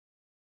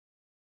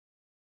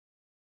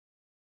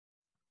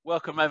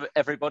Welcome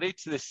everybody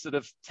to this sort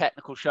of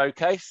technical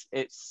showcase.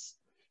 It's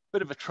a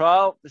bit of a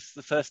trial. This is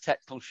the first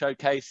technical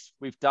showcase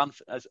we've done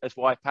as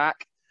WIPAC.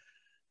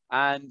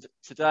 And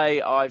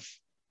today I've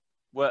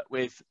worked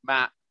with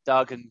Matt,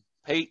 Doug and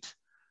Pete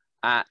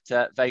at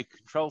Vega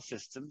Control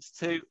Systems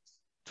to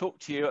talk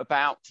to you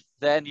about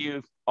their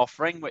new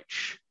offering,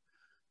 which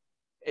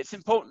it's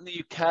important in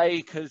the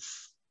UK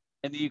because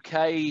in the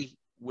UK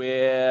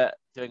we're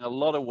doing a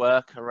lot of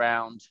work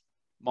around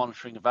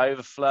monitoring of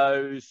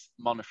overflows,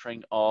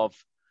 monitoring of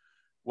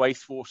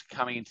wastewater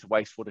coming into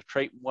wastewater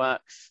treatment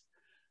works,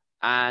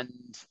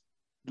 and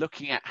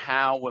looking at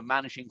how we're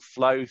managing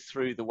flow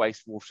through the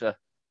wastewater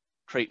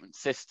treatment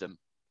system.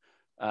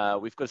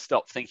 We've got to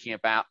stop thinking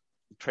about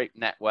the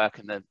treatment network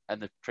and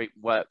the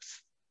treatment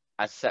works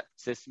as separate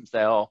systems.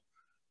 They are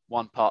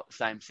one part of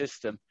the same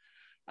system.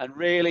 And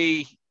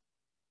really,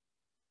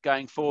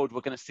 going forward,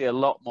 we're going to see a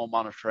lot more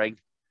monitoring.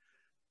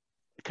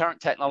 The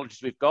current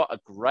technologies we've got are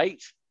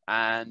great,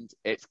 and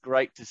it's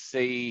great to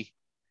see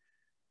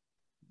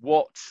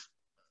what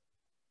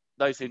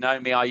those who know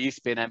me, I used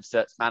to be an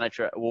MCERTS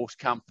manager at a water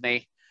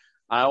company.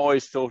 I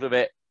always thought of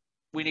it,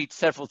 we need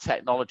several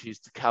technologies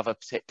to cover a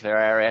particular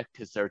area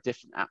because there are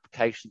different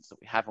applications that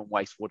we have on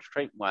wastewater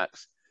treatment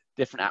works,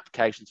 different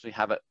applications we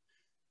have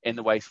in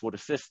the wastewater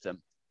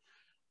system.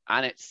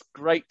 And it's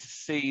great to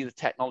see the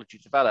technology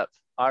develop.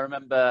 I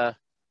remember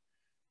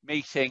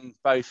meeting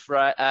both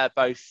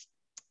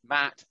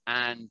Matt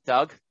and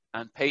Doug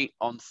and Pete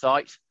on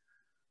site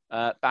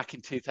back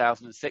in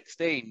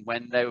 2016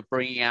 when they were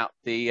bringing out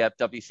the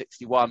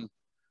W61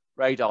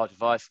 radar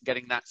device and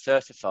getting that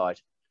certified.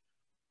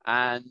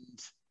 And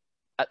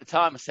at the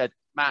time I said,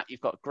 Matt,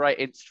 you've got a great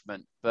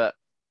instrument, but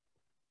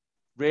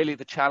really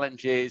the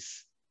challenge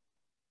is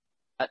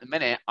at the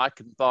minute I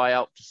can buy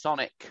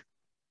ultrasonic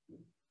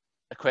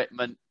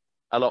equipment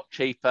a lot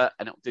cheaper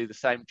and it'll do the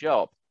same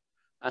job.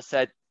 I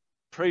said,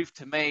 prove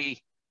to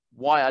me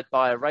why I'd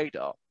buy a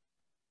radar.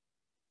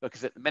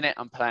 Because at the minute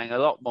I'm paying a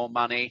lot more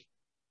money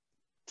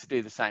to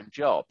do the same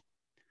job.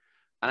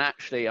 And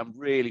actually I'm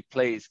really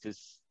pleased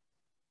because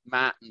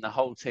Matt and the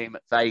whole team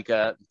at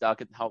Vega, Doug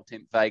and the whole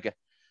team at Vega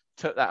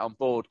took that on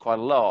board quite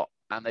a lot,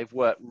 and they've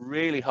worked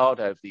really hard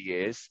over the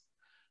years.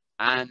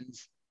 And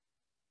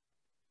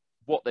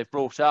what they've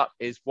brought up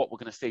is what we're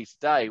going to see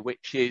today,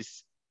 which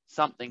is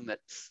something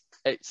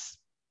it's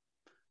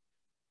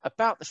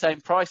about the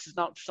same price as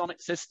an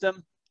ultrasonic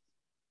system,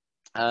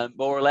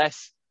 more or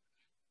less.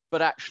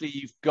 But actually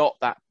you've got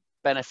that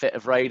benefit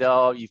of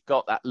radar, you've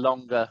got that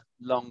longer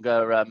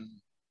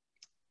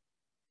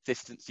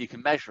distance you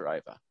can measure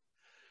over,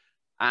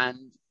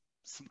 and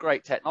some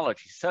great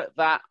technology. So at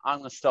that, I'm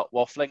going to stop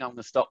waffling, I'm going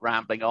to stop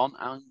rambling on,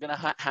 and I'm going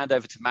to hand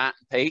over to Matt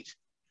and Pete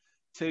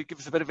to give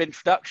us a bit of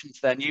introduction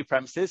to their new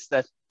premises,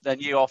 their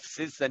new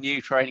offices, their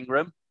new training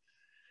room,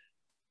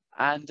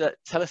 and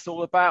tell us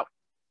all about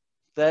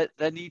their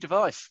new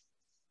device.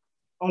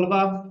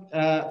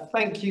 Oliver,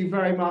 thank you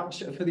very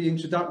much for the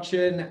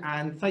introduction,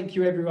 and thank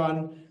you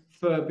everyone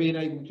for being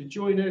able to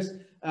join us.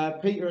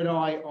 Peter and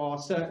I are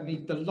certainly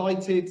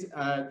delighted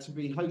to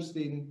be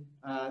hosting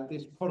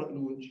this product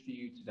launch for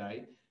you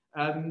today.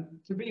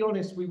 To be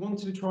honest, we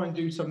wanted to try and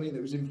do something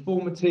that was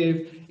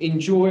informative,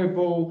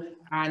 enjoyable,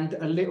 and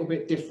a little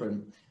bit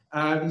different.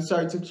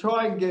 So to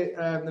try and get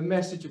the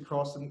message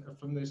across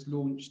from this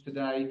launch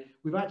today,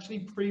 we've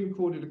actually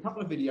pre-recorded a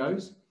couple of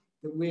videos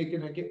that we're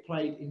going to get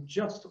played in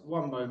just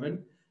one moment.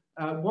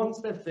 Once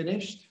they're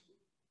finished,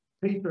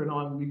 Peter and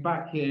I will be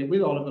back here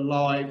with Oliver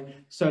live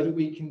so that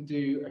we can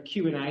do a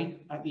Q&A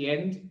at the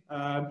end.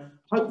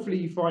 Hopefully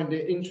you find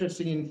it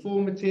interesting,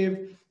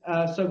 informative.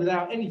 So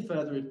without any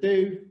further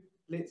ado,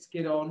 let's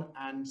get on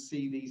and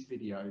see these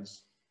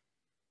videos.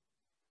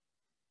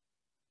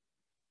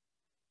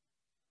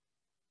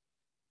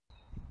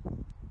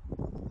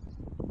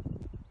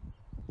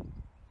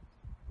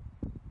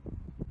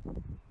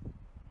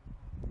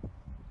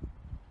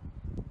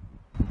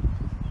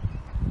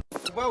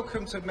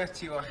 Welcome to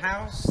Meteor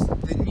House,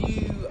 the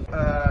new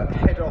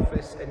head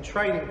office and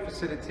training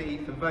facility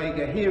for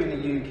Vega here in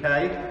the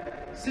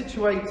UK,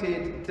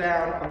 situated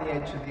down on the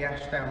edge of the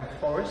Ashdown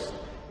Forest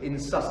in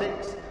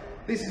Sussex.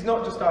 This is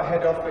not just our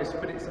head office,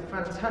 but it's a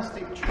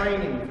fantastic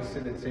training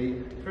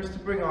facility for us to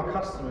bring our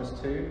customers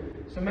to.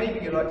 So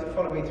maybe you'd like to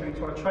follow me through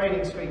to our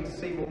training suite to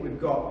see what we've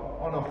got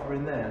on offer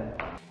in there.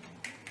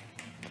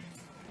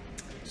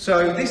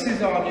 So this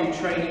is our new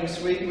training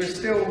suite. We're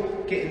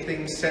still getting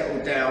things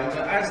settled down,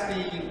 but as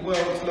the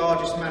world's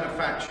largest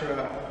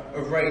manufacturer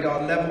of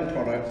radar level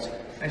products,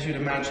 as you'd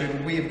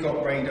imagine, we've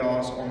got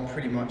radars on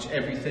pretty much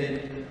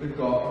everything. We've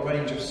got a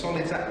range of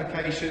solids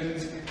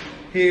applications.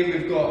 Here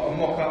we've got a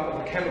mock-up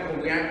of a chemical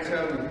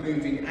reactor with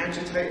moving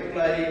agitator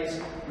blades.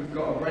 We've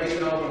got a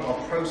radar, one of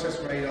our process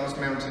radars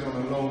mounted on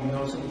a long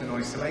nozzle with an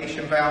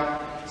isolation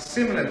valve.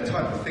 Similar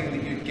type of thing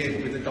that you'd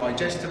get with a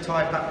digester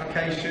type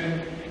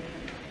application.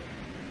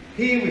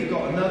 Here we've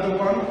got another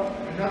one,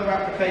 another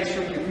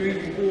application with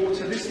moving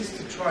water. This is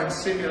to try and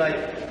simulate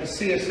a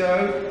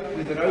CSO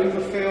with an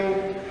overfill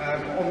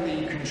on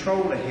the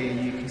controller here,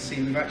 you can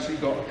see we've actually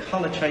got a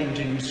colour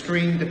changing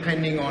screen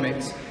depending on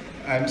its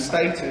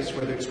status,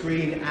 whether it's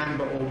green,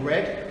 amber or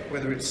red,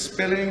 whether it's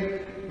spilling,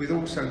 with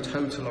also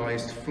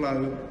totalised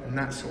flow and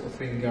that sort of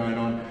thing going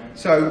on.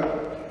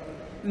 So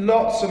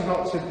lots and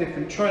lots of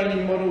different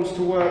training models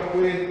to work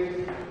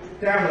with.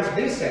 Down at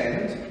this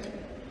end,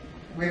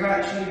 we've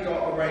actually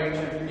got a range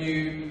of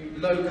new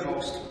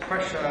low-cost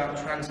pressure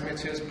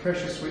transmitters,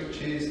 pressure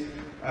switches,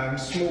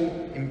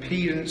 small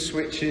impedance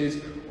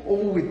switches,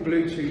 all with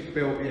Bluetooth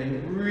built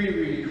in,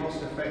 really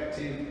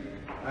cost-effective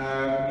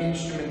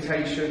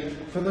instrumentation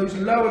for those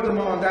lower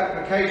demand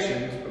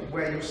applications, but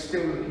where you're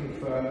still looking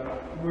for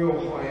real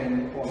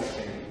high-end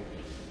quality.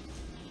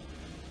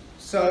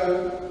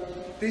 So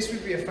this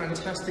would be a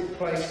fantastic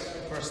place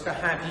for us to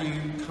have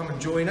you come and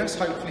join us.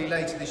 Hopefully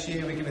later this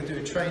year we're going to do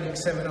a training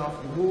seminar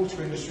for the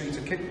water industry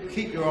to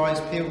keep your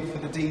eyes peeled for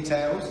the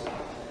details.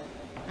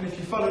 And if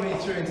you follow me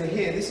through into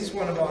here, this is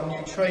one of our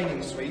new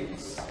training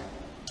suites,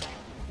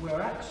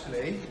 where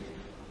actually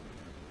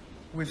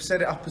we've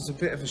set it up as a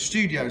bit of a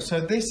studio.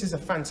 So this is a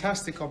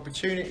fantastic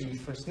opportunity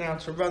for us now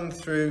to run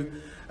through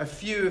a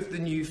few of the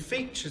new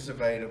features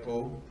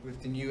available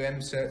with the new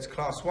MCERTS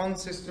Class 1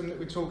 system that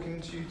we're talking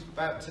to you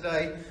about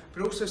today,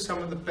 but also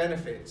some of the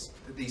benefits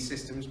that these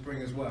systems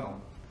bring as well.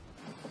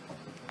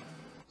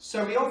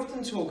 So we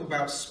often talk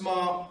about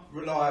smart,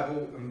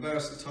 reliable and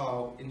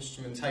versatile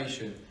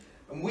instrumentation,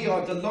 and we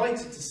are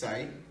delighted to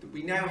say that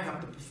we now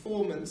have the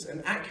performance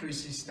and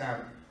accuracy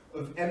stamp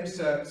of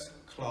MCERTS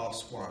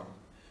Class 1.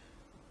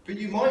 But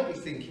you might be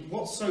thinking,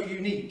 what's so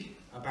unique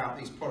about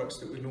these products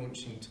that we're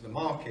launching to the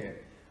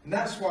market? And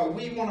that's why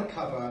we want to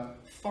cover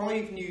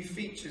 5 new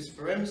features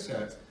for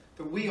MCERTS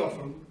that we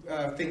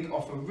think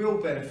offer real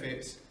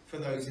benefits for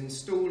those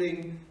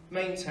installing,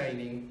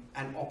 maintaining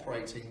and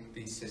operating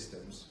these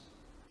systems.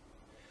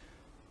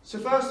 So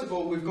first of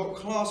all, we've got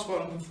Class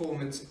 1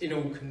 performance in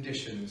all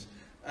conditions.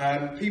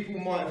 People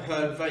might have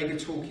heard Vega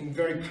talking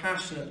very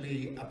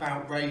passionately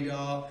about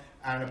radar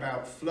and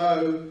about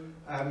flow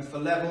for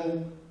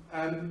level.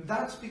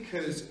 That's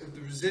because of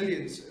the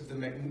resilience of the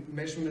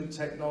measurement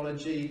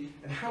technology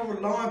and how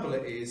reliable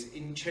it is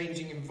in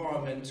changing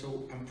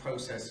environmental and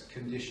process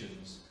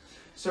conditions.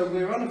 So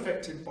we're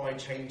unaffected by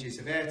changes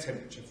of air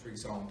temperature, for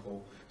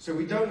example. So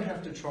we don't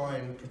have to try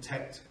and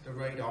protect the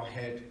radar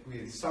head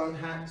with sun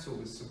hats or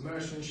with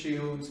submersion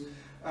shields.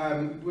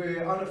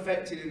 We're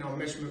unaffected in our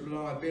measurement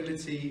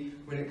reliability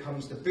when it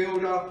comes to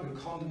build-up and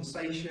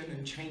condensation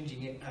and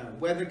changing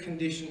weather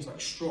conditions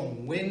like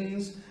strong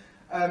winds.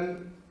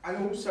 And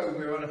also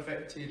we're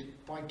unaffected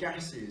by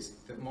gases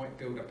that might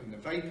build up in the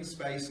vapor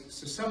space.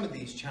 So some of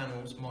these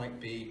channels might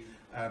be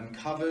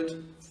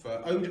covered for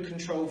odour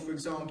control, for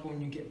example. When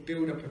you get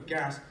build-up of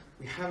gas,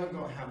 we haven't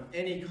got to have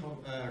any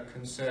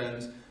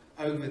concerns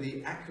over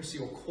the accuracy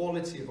or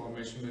quality of our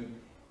measurement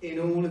in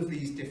all of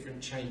these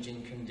different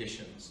changing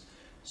conditions.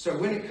 So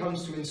when it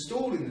comes to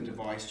installing the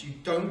device, you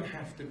don't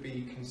have to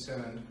be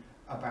concerned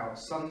about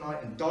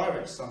sunlight and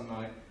direct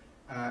sunlight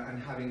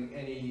and having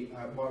any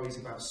worries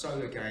about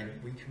solar gain.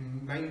 We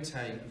can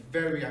maintain a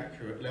very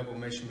accurate level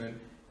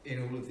measurement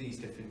in all of these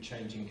different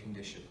changing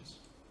conditions.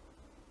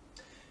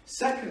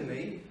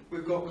 Secondly,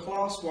 we've got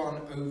Class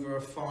 1 over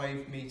a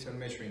 5-metre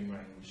measuring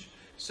range.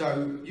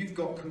 So you've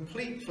got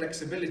complete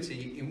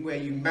flexibility in where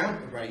you mount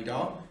the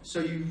radar, so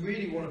you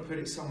really want to put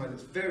it somewhere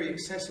that's very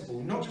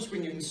accessible, not just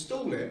when you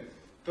install it,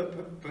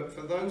 but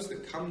for those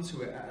that come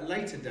to it at a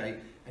later date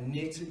and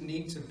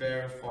need to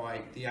verify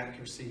the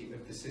accuracy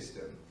of the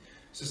system.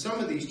 So some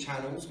of these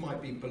channels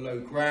might be below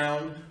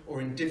ground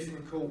or in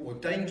difficult or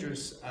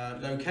dangerous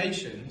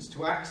locations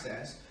to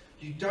access.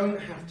 You don't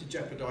have to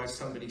jeopardise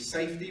somebody's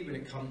safety when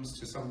it comes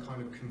to some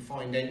kind of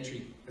confined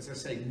entry, as I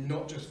say,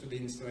 not just for the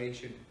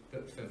installation,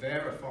 but for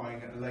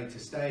verifying at a later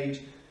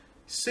stage.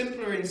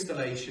 Simpler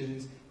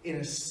installations in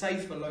a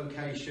safer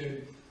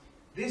location.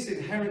 This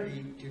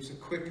inherently gives a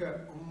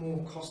quicker or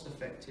more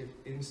cost-effective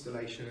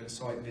installation and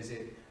site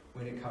visit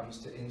when it comes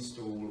to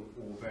install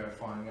or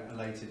verifying at a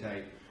later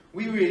date.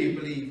 We really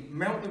believe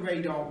mount the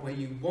radar where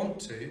you want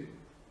to,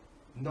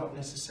 not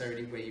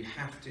necessarily where you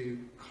have to,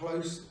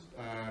 close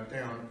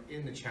down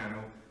in the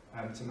channel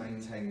to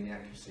maintain the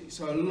accuracy.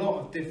 So a lot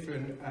of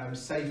different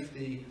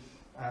safety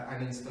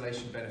and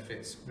installation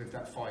benefits with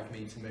that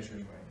 5-metre measuring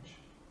range.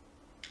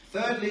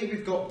 Thirdly,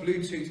 we've got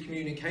Bluetooth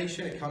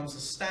communication. It comes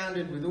as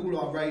standard with all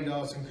our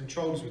radars and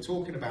controllers we're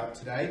talking about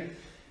today.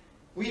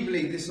 We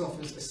believe this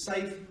offers a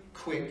safe,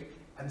 quick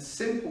and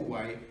simple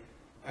way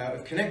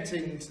of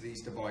connecting to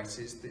these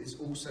devices that is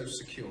also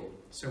secure.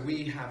 So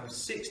we have a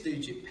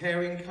 6-digit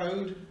pairing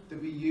code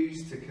that we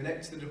use to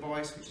connect to the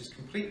device, which is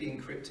completely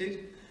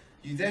encrypted.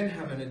 You then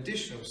have an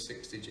additional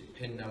 6-digit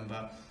PIN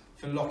number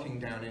for locking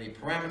down any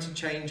parameter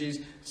changes.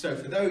 So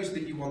for those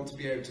that you want to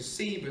be able to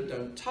see but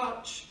don't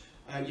touch,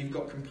 you've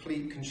got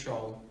complete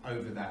control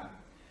over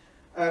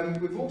that.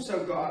 We've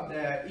also got up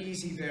there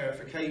easy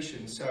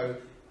verification. So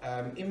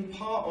in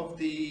part of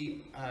the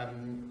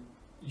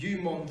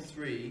UMON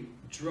 3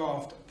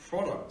 draft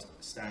product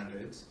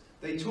standards,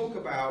 they talk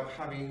about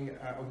having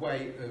a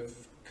way of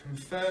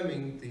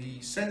confirming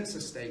the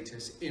sensor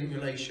status in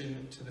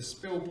relation to the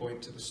spill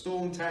point, to the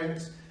storm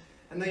tanks.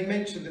 And they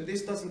mentioned that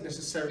this doesn't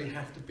necessarily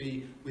have to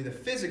be with a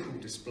physical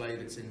display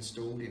that's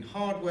installed in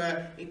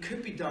hardware. It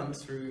could be done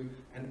through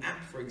an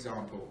app, for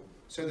example.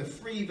 So the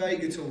free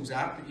Vega Tools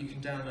app that you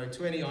can download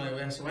to any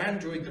iOS or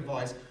Android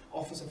device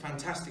offers a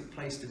fantastic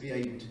place to be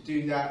able to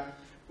do that.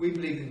 We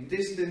believe in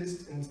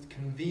distance and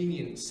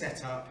convenient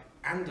setup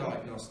and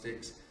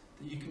diagnostics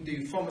that you can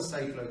do from a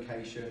safe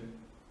location.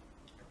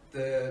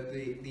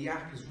 The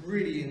app is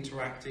really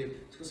interactive.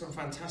 It's got some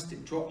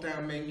fantastic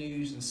drop-down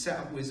menus and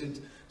setup wizards.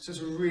 So it's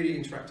a really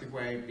interactive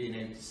way of being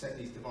able to set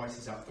these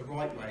devices up the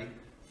right way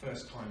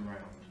first time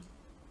round.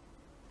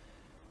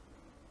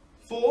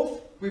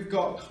 Fourth, we've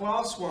got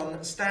Class 1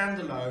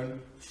 standalone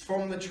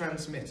from the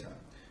transmitter.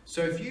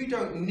 So if you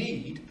don't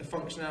need the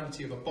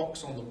functionality of a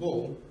box on the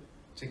wall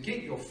to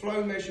get your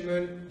flow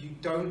measurement, you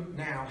don't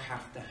now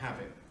have to have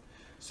it.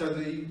 So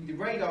the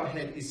radar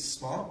head is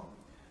smart.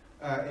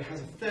 It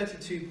has a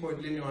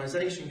 32-point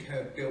linearization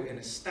curve built in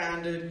as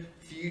standard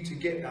for you to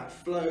get that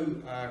flow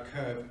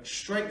curve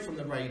straight from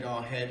the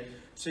radar head,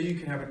 so you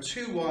can have a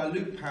 2-wire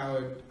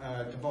loop-powered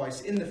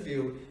device in the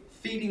field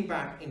feeding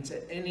back into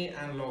any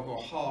analog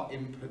or HART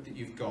input that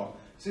you've got.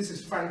 So this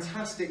is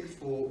fantastic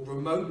for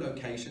remote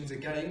locations,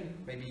 again,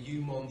 maybe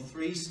UMON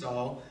 3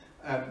 style,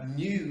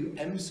 new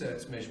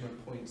MCERTS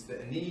measurement points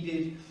that are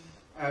needed.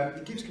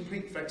 It gives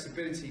complete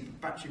flexibility for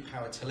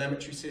battery-powered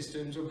telemetry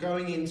systems or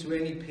going into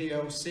any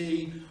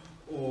PLC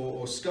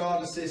or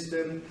SCADA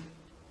system.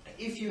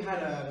 If you had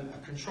a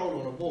control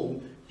on a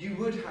wall, you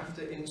would have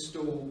to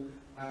install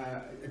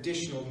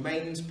additional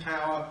mains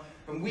power,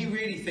 and we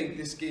really think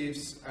this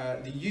gives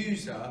the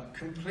user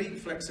complete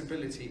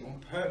flexibility on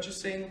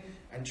purchasing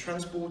and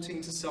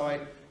transporting to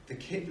site the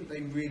kit that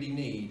they really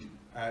need.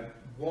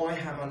 Why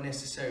have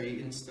unnecessary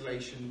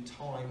installation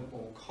time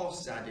or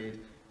costs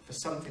added for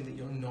something that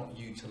you're not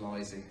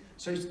utilising?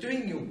 So it's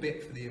doing your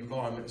bit for the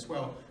environment as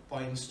well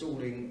by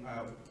installing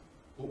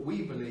what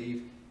we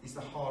believe is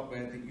the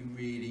hardware that you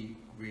really,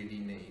 really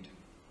need.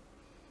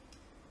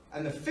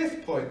 And the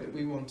fifth point that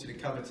we wanted to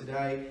cover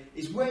today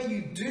is where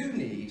you do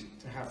need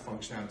to have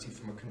functionality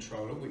from a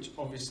controller, which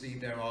obviously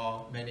there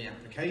are many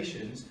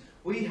applications.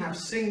 We have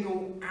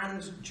single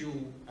and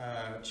dual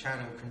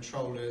channel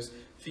controllers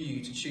for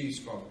you to choose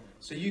from.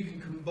 So you can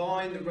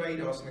combine the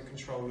radars and the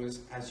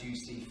controllers as you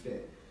see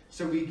fit.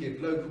 So we give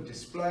local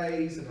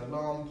displays and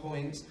alarm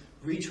points,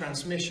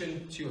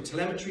 retransmission to your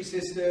telemetry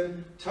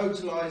system,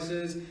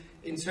 totalizers.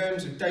 In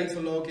terms of data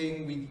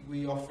logging,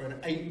 we offer an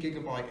 8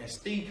 GB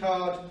SD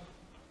card.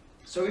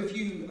 So if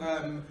you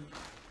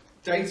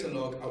data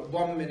log at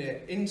 1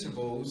 minute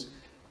intervals,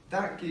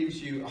 that gives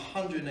you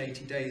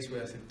 180 days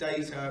worth of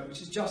data,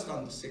 which is just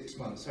under 6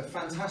 months. So a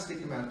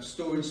fantastic amount of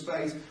storage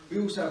space. We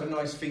also have a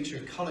nice feature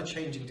of colour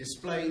changing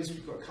displays.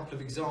 We've got a couple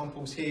of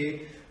examples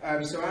here.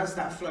 So as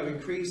that flow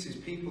increases,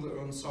 people that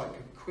are on site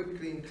can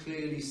quickly and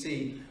clearly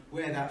see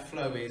where that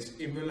flow is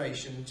in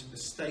relation to the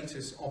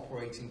status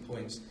operating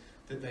points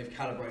that they've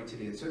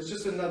calibrated in. So it's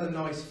just another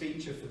nice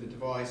feature for the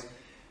device.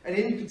 And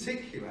in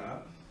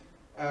particular,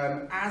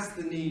 as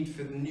the need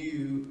for the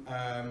new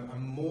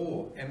and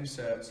more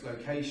MCERTS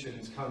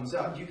locations comes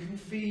up, you can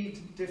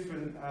feed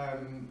different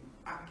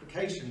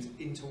applications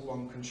into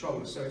one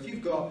controller. So if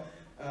you've got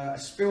a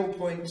spill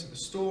point to the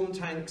storm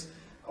tanks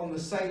on the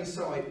same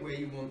site where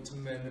you want to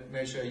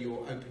measure your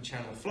open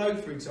channel flow,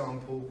 for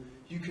example,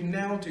 you can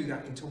now do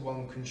that into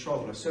one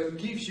controller. So it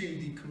gives you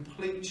the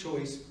complete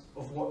choice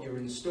of what you're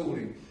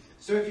installing.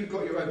 So if you've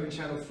got your open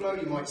channel flow,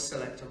 you might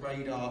select a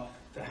radar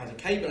that has a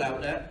cable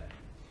outlet.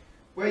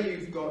 Where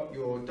you've got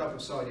your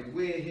double-sided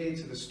weir here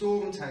to the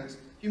storm tanks,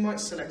 you might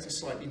select a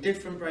slightly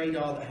different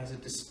radar that has a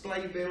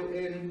display built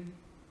in.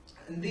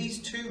 And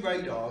these two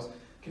radars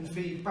can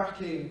feed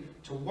back in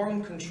to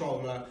one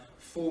controller,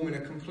 forming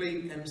a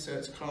complete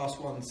MCERTS Class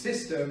 1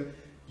 system,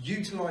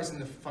 utilising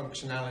the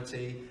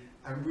functionality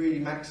and really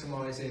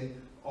maximising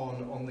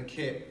on the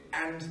kit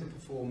and the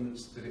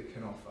performance that it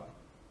can offer.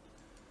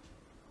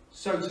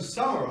 So to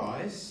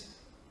summarise,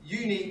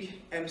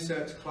 unique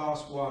MCERTS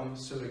Class 1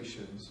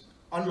 solutions.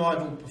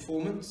 Unrivaled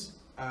performance,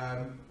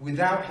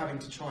 without having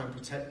to try and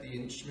protect the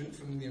instrument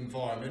from the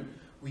environment.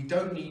 We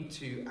don't need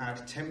to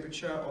add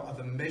temperature or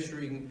other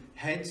measuring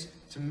heads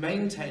to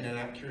maintain an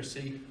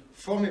accuracy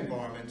from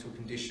environmental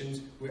conditions.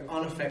 We're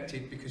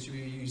unaffected because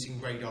we're using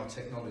radar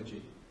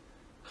technology.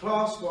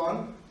 Class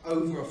 1,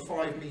 over a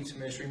 5-metre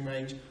measuring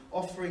range,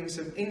 offering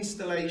some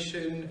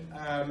installation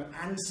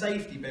and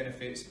safety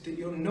benefits that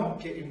you're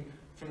not getting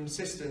from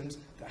systems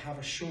that have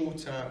a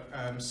shorter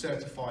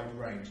certified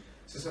range.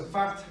 So some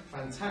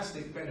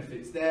fantastic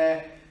benefits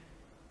there.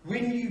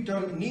 When you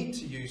don't need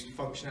to use the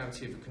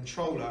functionality of a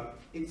controller,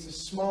 it's a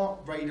smart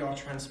radar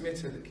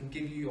transmitter that can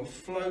give you your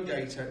flow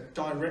data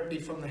directly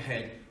from the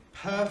head.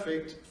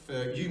 Perfect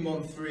for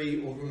UMON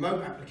 3 or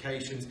remote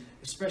applications,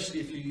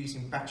 especially if you're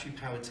using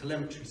battery-powered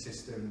telemetry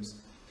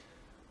systems.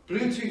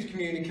 Bluetooth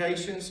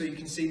communication, so you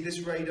can see this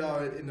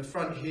radar in the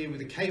front here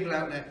with a cable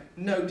outlet,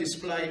 no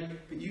display,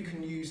 but you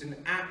can use an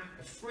app,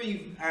 a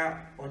free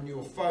app on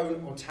your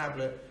phone or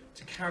tablet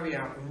to carry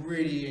out a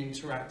really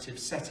interactive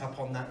setup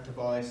on that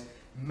device,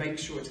 make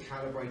sure it's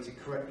calibrated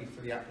correctly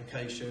for the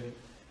application.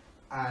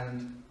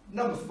 And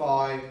number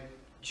 5,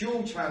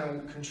 dual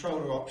channel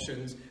controller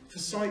options for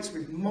sites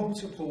with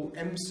multiple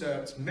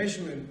MCERTS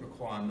measurement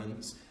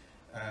requirements.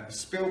 A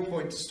spill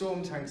point to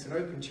storm tanks and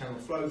open channel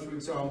flow, for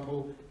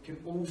example, can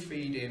all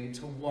feed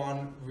into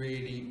one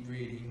really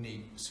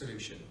neat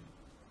solution.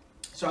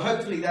 So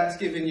hopefully that's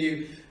given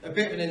you a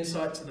bit of an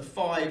insight to the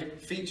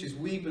 5 features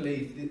we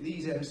believe that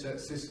these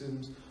MCERTS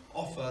systems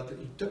offer that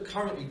you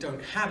currently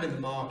don't have in the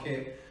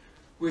market.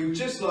 We'd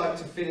just like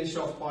to finish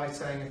off by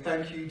saying a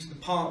thank you to the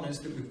partners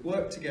that we've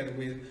worked together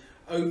with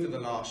over the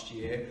last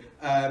year.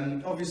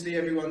 Obviously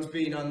everyone's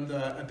been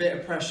under a bit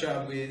of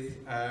pressure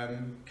with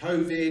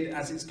COVID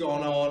as it's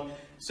gone on,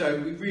 so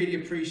we really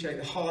appreciate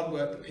the hard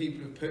work that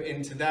people have put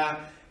into that,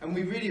 and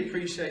we really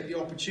appreciate the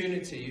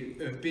opportunity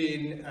of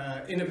being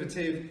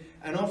innovative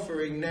and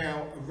offering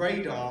now a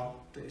radar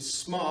that is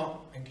smart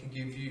and can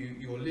give you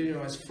your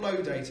linearized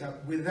flow data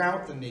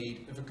without the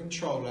need of a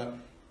controller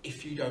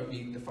if you don't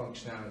need the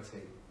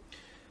functionality.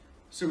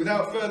 So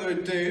without further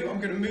ado, I'm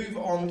going to move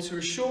on to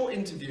a short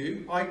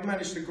interview. I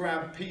managed to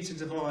grab Peter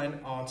Devine,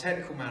 our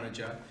technical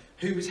manager,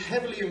 who was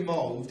heavily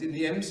involved in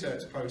the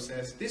MCERTS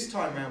process this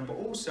time around, but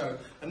also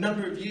a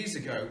number of years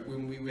ago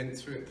when we went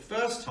through it the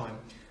first time,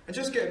 and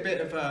just get a bit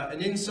of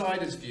an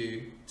insider's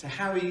view to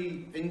how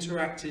he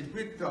interacted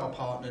with our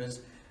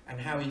partners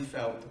and how he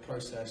felt the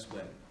process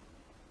went.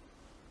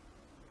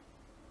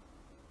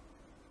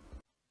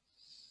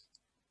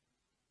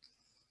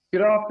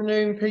 Good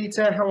afternoon,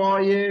 Peter. How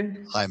are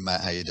you? Hi,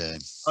 Matt. How you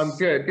doing? I'm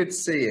good. Good to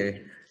see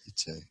you. You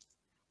too.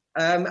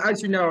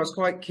 As you know, I was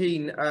quite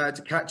keen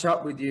to catch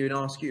up with you and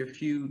ask you a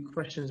few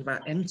questions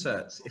about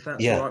MCERTS, if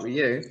that's all right with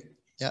you.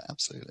 Yeah,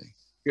 absolutely.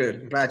 Good.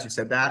 I'm glad you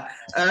said that.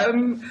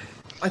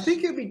 I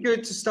think it'd be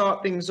good to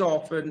start things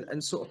off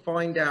and sort of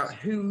find out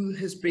who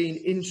has been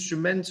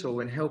instrumental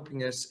in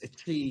helping us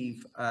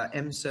achieve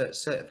MCERTS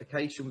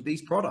certification with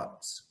these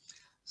products.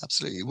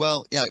 Absolutely.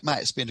 Well, yeah,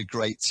 Matt, it's been a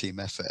great team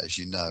effort, as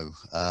you know.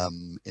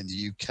 In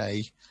the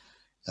UK,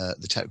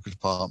 the technical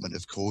department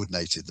have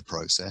coordinated the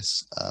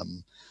process.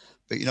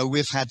 But, you know,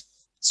 we've had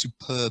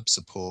superb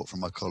support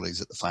from our colleagues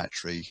at the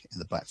factory in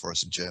the Black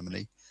Forest of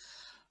Germany,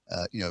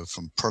 you know,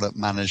 from product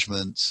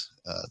management,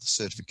 the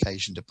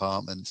certification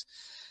department,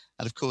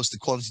 and of course, the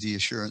quality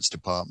assurance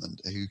department,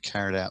 who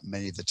carried out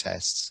many of the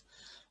tests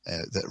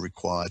that are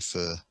required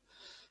for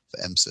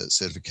MCERTS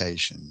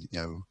certification. You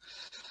know,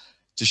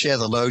 to share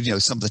the load, you know,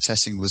 some of the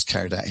testing was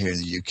carried out here in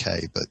the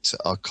UK, but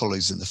our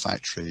colleagues in the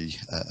factory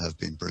have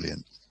been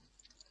brilliant.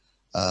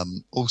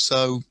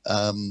 Also,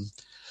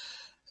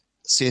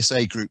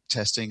 CSA group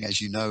testing, as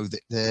you know,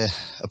 that they're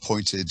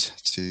appointed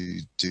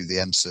to do the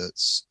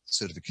MCERTS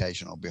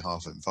certification on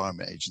behalf of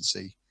Environment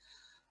Agency.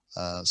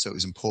 So it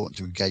was important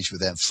to engage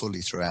with them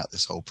fully throughout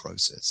this whole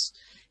process.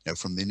 You know,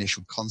 from the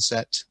initial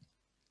concept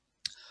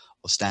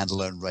of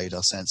standalone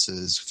radar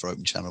sensors for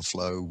open channel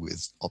flow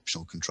with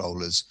optional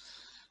controllers,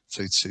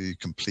 through to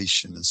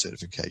completion and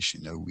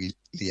certification. You know, we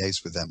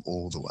liaise with them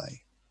all the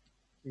way.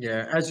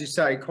 Yeah, as you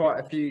say, quite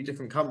a few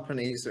different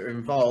companies that are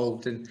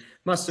involved, and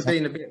must have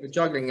been a bit of a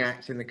juggling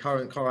act in the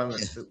current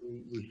climate that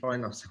we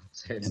find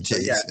ourselves in. Indeed, so,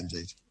 yeah,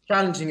 indeed.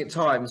 Challenging at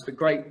times, but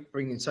great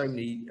bringing so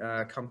many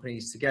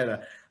companies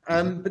together.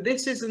 But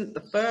this isn't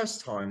the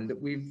first time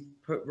that we've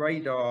put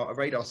a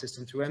radar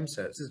system through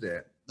MCERTS, is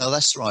it? No,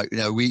 that's right. You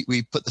know,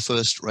 we put the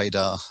first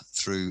radar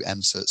through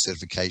MCERTS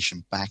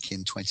certification back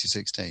in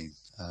 2016.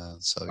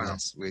 So wow.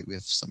 Yes, we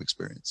have some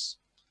experience.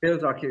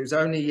 Feels like it was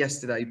only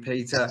yesterday,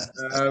 Peter.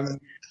 You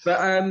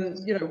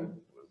know,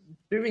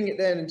 doing it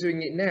then and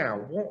doing it now,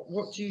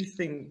 what do you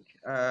think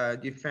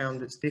you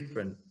found that's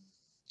different?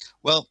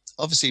 Well,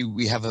 obviously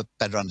we have a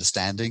better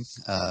understanding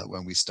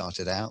when we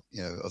started out,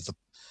 you know, of the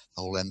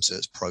whole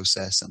MCERTS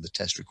process and the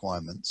test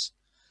requirements.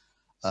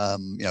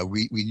 You know,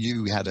 we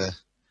knew we had a,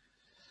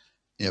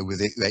 you know, with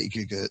the 8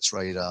 gigahertz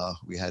radar,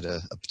 we had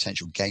a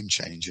potential game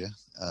changer.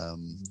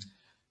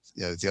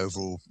 You know, the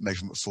overall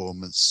measurement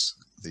performance,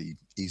 the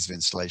ease of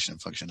installation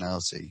and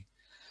functionality.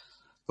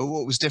 But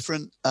what was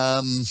different,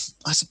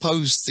 I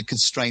suppose the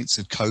constraints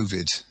of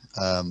COVID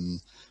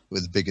were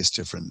the biggest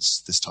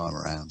difference this time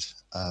around.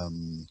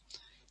 You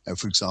know,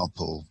 for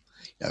example,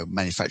 you know,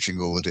 manufacturing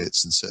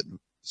audits and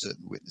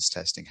certain witness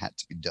testing had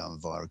to be done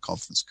via a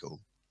conference call.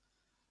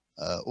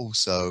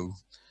 Also,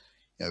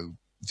 you know,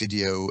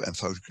 video and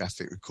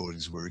photographic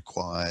recordings were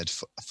required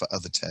for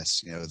other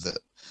tests, you know, that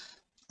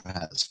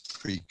perhaps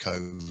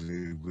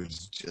pre-COVID would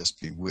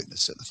just be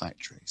witnessed at the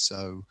factory.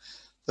 So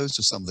those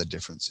are some of the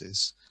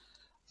differences.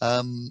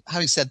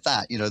 Having said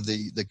that, you know,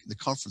 the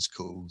conference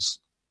calls,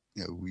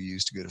 you know, we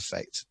used to good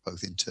effect,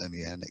 both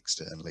internally and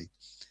externally,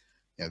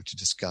 you know, to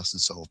discuss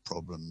and solve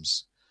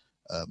problems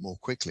more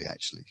quickly,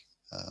 actually.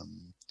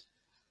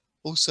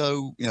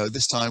 Also, you know,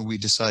 this time we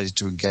decided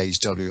to engage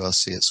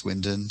WRC at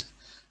Swindon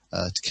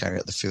to carry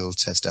out the field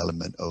test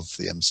element of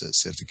the MCERTS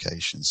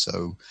certification.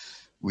 So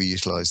we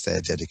utilize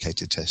their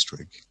dedicated test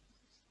rig.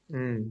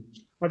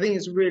 I think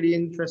it's a really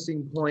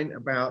interesting point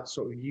about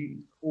sort of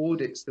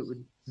audits that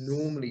would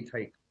normally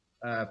take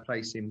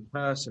place in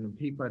person, and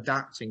people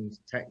adapting to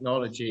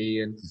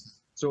technology and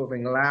sort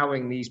of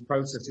allowing these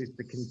processes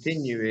to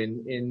continue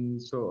in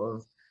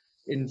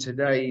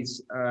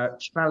today's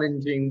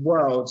challenging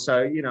world.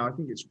 So, you know, I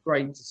think it's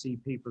great to see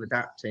people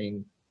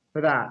adapting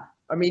for that.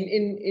 I mean,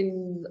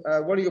 in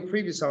one of your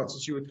previous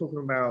answers, you were talking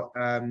about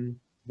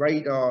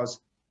radars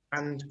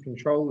and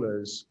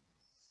controllers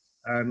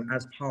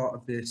as part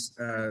of this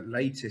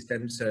latest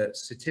MCERTS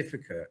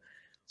certificate.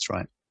 That's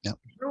right. Yeah.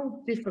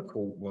 How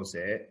difficult was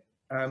it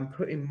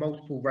putting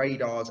multiple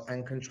radars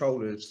and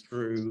controllers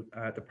through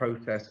the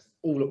process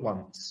all at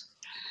once?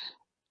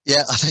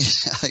 Yeah,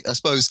 I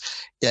suppose,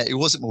 yeah, it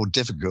wasn't more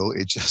difficult.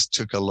 It just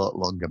took a lot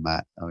longer,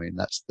 Matt. I mean,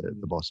 that's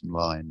the bottom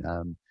line.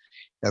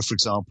 You know, for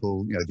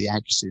example, you know, the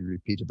accuracy and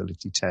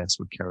repeatability tests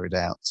were carried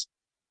out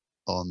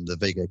on the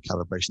Vega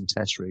calibration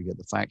test rig at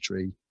the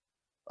factory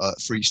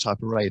for each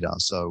type of radar.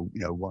 So,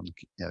 you know, one,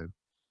 you know,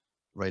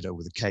 radar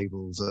with a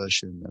cable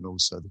version and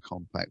also the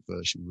compact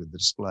version with the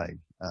display.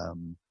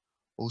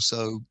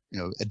 Also, you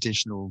know,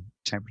 additional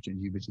temperature and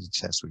humidity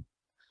tests were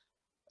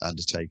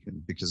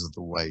undertaken because of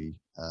the way,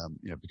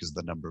 you know, because of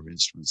the number of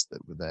instruments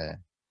that were there.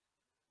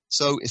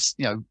 So it's,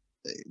 you know,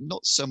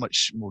 not so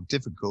much more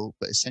difficult,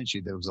 but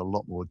essentially there was a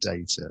lot more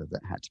data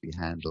that had to be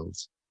handled,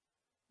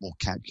 more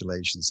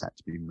calculations had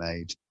to be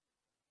made,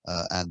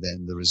 and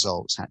then the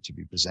results had to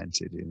be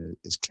presented in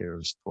as clear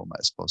a format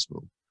as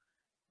possible,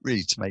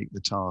 really to make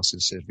the task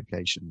of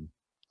certification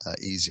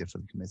easier for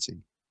the committee.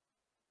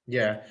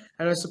 Yeah,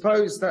 and I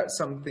suppose that's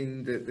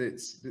something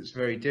that's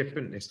very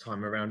different this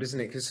time around, isn't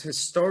it? Because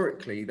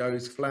historically,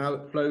 those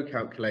flow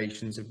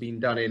calculations have been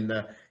done in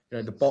the, you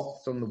know, the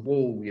box on the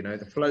wall, you know,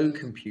 the flow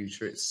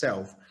computer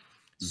itself.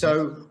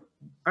 So,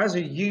 as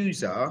a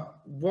user,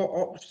 what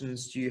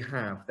options do you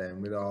have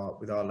then with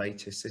our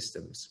latest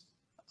systems?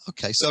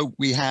 Okay, so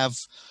we have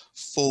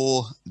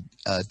 4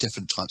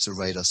 different types of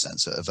radar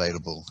sensor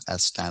available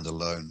as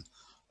standalone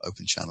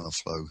open channel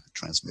flow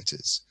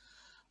transmitters.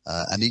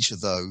 And each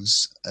of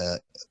those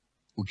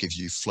will give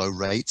you flow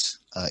rate.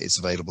 It's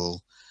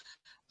available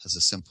as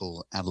a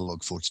simple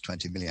analog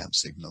 40-20 milliamp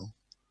signal,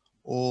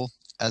 or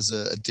as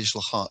a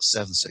digital Heart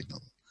 7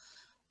 signal.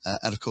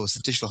 And of course,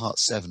 the digital Heart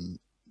 7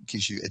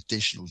 gives you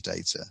additional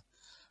data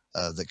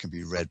that can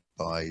be read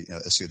by, you know,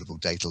 a suitable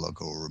data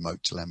log or a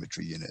remote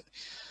telemetry unit.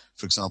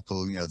 For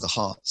example, you know, the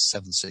Heart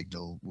 7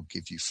 signal will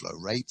give you flow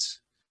rate,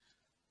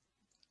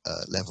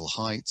 level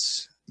height,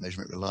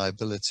 measurement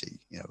reliability,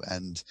 you know,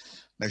 and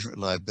measurement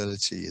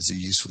reliability is a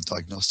useful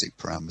diagnostic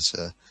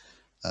parameter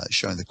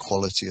showing the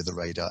quality of the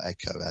radar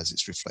echo as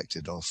it's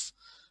reflected off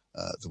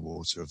the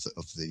water of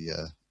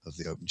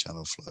the open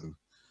channel flow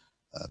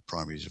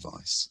primary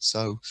device.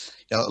 So,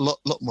 you know, a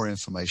lot more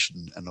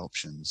information and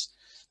options.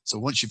 So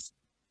once you've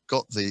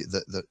got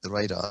the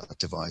radar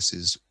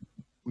devices,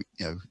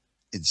 you know,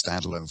 in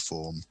standalone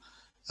form,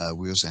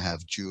 we also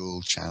have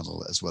dual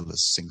channel as well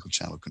as single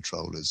channel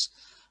controllers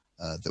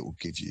that will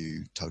give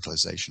you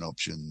totalization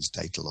options,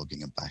 data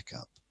logging and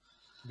backup.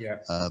 Yeah.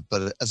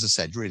 But as I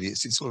said, really,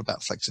 it's all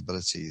about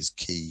flexibility is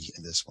key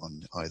in this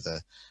one, either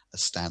a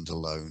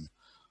standalone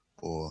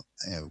or,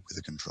 you know, with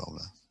a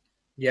controller.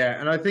 Yeah,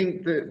 and I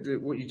think that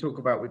what you talk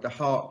about with the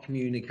heart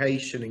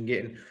communication and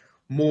getting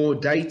more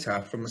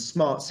data from a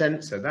smart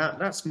sensor,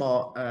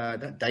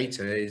 that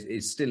data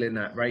is still in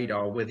that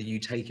radar, whether you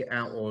take it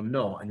out or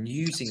not, and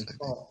using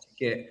heart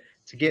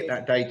to get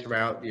that data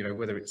out, you know,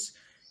 whether it's,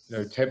 you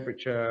know,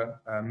 temperature,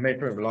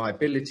 measurement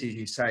reliability, as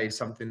you say, is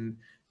something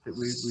that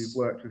we've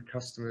worked with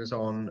customers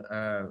on,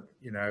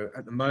 you know,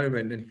 at the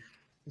moment, and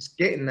it's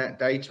getting that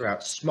data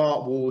out.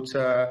 Smart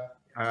water,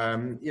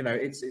 you know,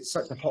 it's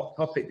such a hot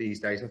topic these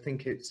days. I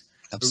think it's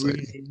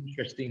Absolutely. a really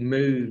interesting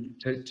move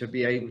to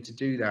be able to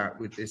do that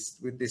with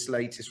this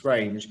latest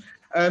range.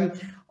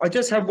 I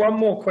just have one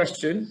more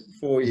question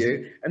for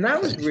you, and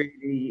that was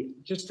really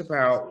just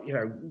about, you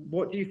know,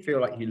 what do you feel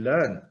like you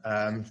learned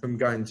from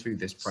going through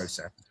this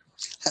process?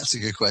 That's a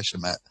good question,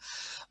 Matt.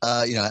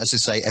 You know, as I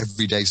say,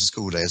 every day's a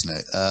school day, isn't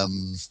it?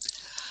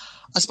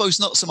 I suppose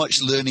not so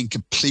much learning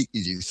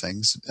completely new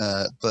things,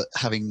 but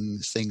having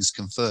things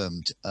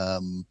confirmed.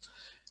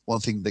 One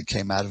thing that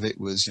came out of it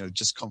was, you know,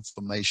 just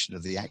confirmation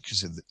of the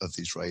accuracy of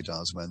these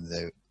radars when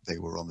they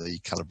were on the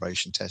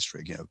calibration test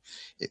rig. You know,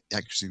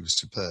 accuracy was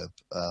superb.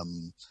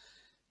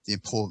 The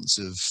importance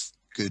of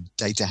good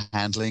data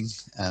handling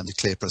and the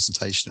clear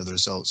presentation of the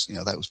results, you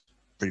know, that was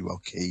pretty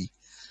well key.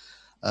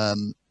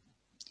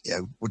 You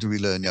know, what do we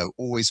learn? You know,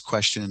 always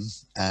question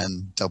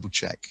and double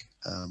check.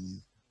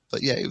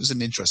 But yeah, it was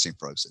an interesting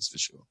process for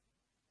sure.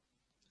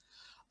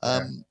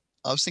 I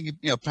was thinking,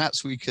 you know,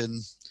 perhaps we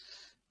can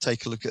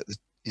take a look at the,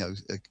 you know,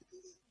 a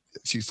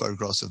few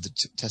photographs of the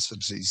test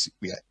facilities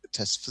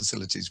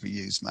we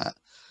use, Matt.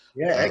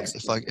 Yeah,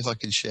 if I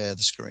can share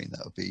the screen,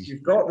 that would be.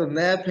 You've got them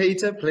there,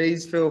 Peter.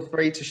 Please feel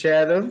free to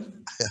share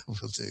them. Yeah,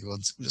 we'll do.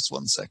 Just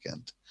 1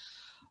 second.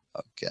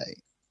 Okay.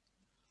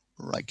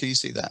 right. Can you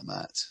see that,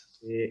 Matt?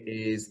 It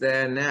is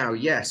there now.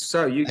 Yes.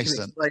 So you can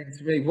Excellent. explain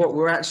to me what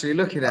we're actually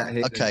looking at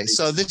here. Okay,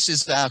 so this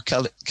is our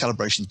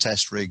calibration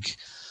test rig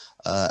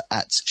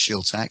at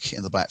Schiltach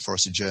in the Black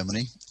Forest of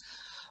Germany.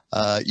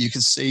 You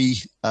can see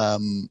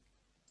on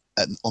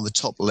the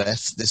top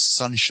left, this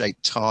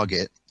sun-shaped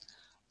target.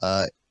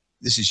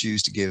 This is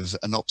used to give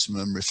an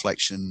optimum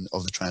reflection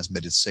of the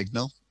transmitted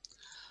signal.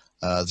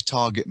 The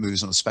target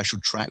moves on a special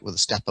track with a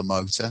stepper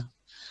motor,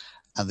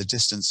 and the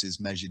distance is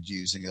measured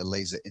using a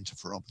laser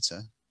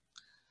interferometer.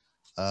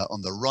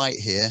 On the right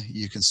here,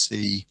 you can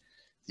see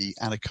the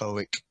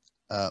anechoic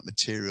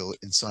material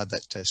inside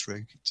that test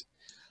rig.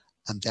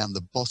 And down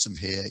the bottom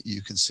here,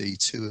 you can see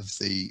two of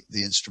the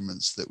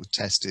instruments that were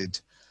tested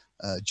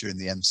during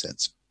the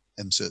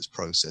MCERTS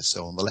process.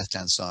 So on the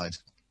left-hand side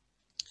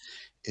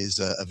is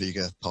a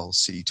Vega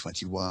Pulse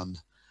C21,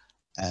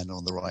 and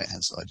on the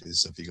right-hand side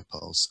is a Vega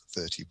Pulse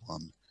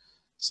 31.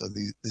 So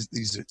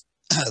these are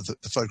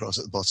the photographs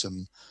at the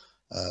bottom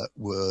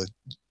were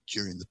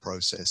during the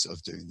process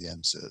of doing the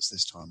MCERTS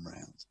this time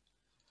around.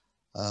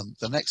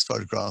 The next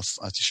photograph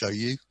I have to show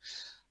you,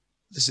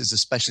 this is a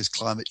specialist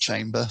climate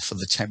chamber for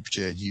the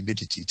temperature and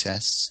humidity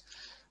tests.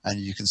 And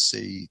you can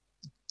see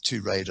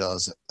two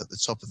radars at the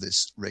top of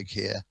this rig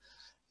here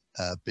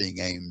being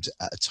aimed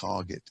at a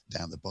target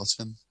down the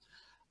bottom.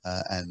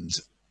 And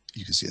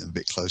you can see them a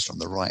bit closer on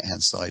the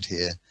right-hand side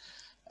here.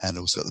 And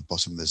also at the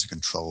bottom, there's a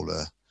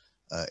controller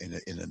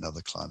in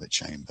another climate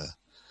chamber.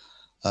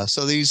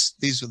 So these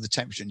were the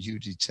temperature and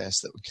humidity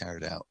tests that were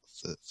carried out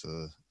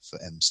for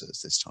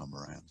MCERTS this time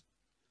around.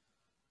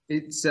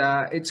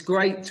 It's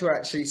great to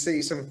actually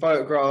see some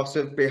photographs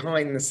of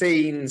behind the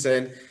scenes,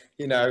 and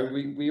you know,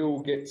 we all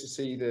get to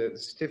see the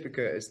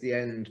certificate as the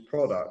end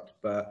product,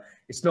 but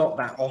it's not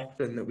that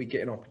often that we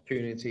get an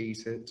opportunity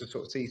to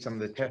sort of see some of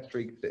the test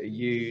rigs that are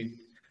used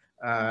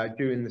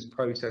during this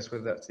process,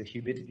 whether that's the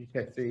humidity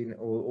testing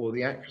or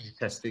the accuracy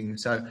testing.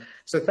 So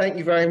thank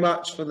you very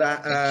much for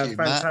that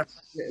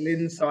fantastic little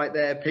insight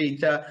there,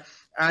 Peter,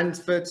 and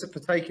for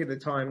taking the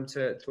time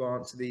to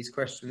answer these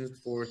questions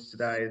for us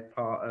today as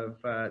part of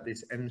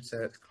this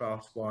MCERTS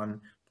Class 1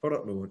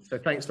 product launch. So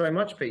thanks very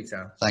much,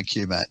 Peter. Thank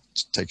you, Matt.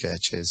 Take care.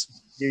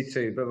 Cheers. You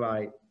too.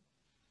 Bye-bye.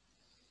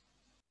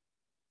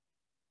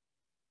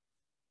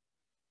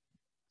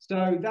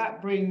 So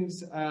that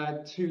brings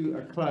to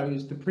a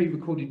close the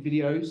pre-recorded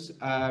videos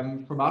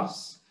from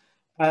us.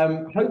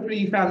 Hopefully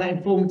you found that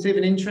informative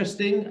and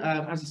interesting.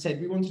 As I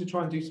said, we wanted to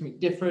try and do something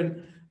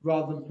different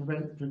rather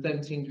than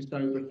presenting just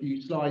over a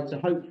few slides. So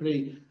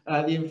hopefully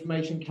the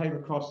information came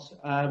across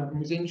and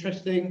was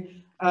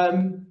interesting.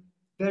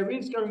 There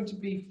is going to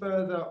be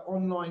further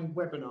online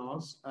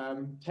webinars,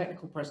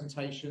 technical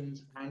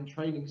presentations and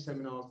training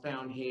seminars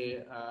down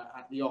here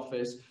at the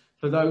office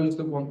for those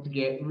that want to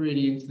get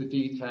really into the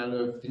detail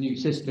of the new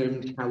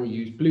systems, how we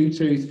use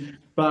Bluetooth.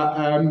 But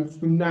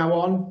from now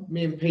on,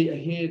 me and Pete are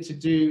here to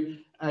do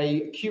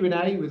a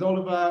Q&A with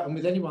Oliver and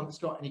with anyone that's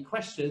got any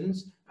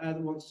questions that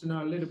wants to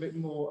know a little bit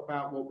more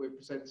about what we're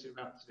presenting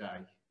about today.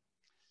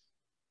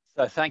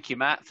 So thank you,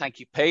 Matt. Thank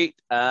you,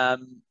 Pete.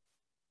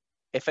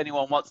 If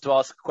anyone wants to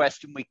ask a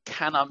question, we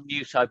can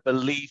unmute, I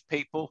believe,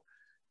 people,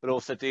 but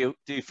also do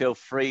feel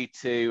free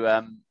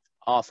to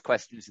ask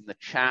questions in the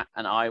chat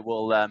and I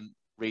will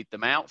read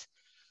them out.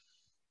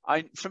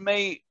 For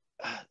me,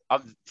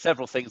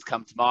 several things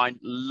come to mind.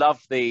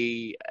 Love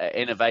the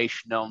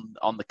innovation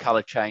on the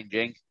color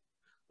changing.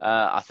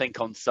 I think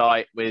on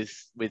site with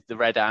the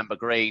red, amber,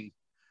 green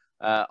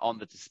on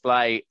the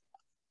display,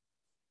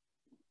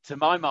 to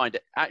my mind,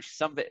 actually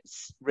some of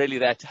it's really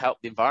there to help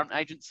the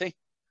Environment Agency.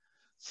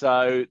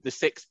 So the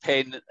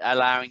 6-pin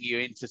allowing you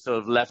into sort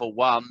of level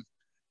 1,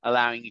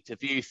 allowing you to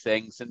view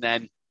things, and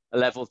then a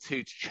level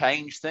 2 to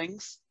change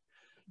things.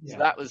 Yeah. So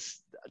that was,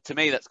 to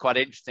me, that's quite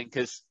interesting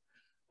because,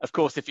 of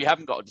course, if you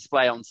haven't got a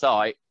display on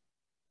site,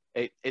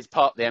 it's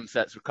part of the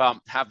MCERTS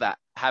requirement to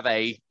have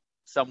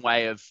some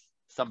way of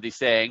somebody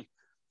seeing.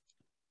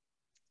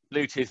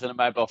 Bluetooth on a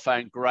mobile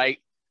phone, great.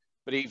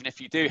 But even if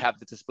you do have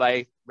the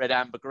display, red,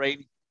 amber,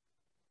 green,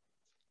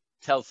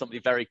 tell somebody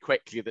very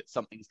quickly that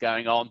something's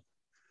going on.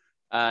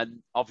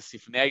 And obviously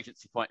from the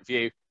agency point of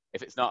view,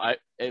 if it's not,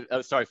 for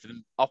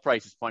the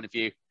operator's point of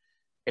view,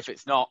 if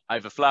it's not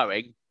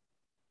overflowing,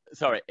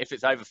 if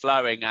it's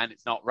overflowing and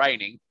it's not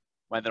raining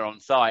when they're on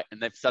site and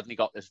they've suddenly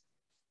got this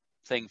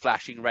thing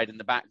flashing red in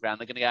the background,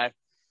 they're going to go,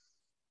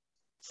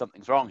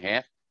 something's wrong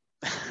here.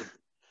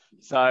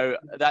 So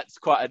that's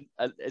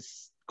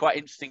it's quite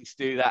interesting to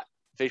do that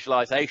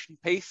visualization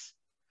piece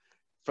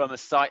from a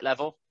site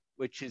level,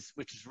 which is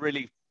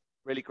really,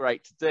 really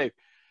great to do.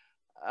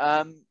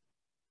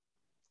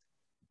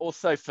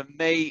 Also for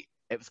me,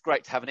 it was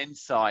great to have an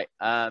insight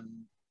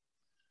on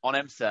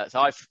MCERTS.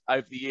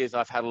 Over the years,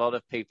 I've had a lot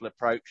of people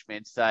approach me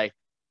and say,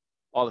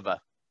 Oliver,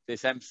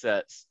 this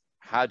MCERTS,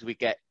 how do we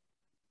get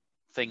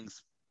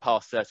things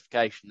past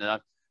certification? And I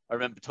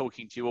remember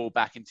talking to you all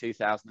back in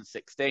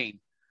 2016.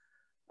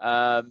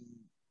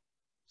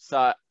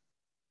 So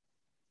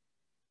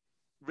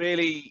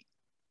really,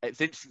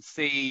 it's interesting to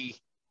see,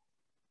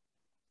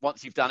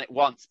 once you've done it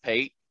once,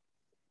 Pete,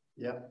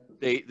 Yeah.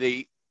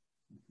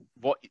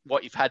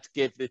 What you've had to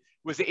give.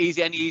 Was it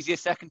easy? Any easier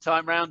second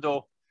time round,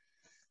 or?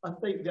 I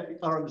think that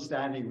our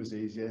understanding was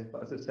easier,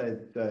 but as I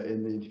said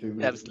in the interview,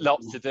 There was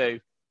lots to do.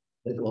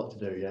 There's a lot to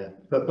do, yeah.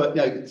 But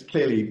yeah, it's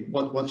clearly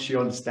once you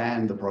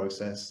understand the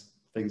process,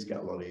 things get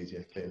a lot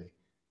easier. Clearly.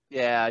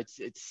 Yeah,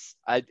 it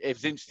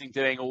was interesting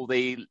doing all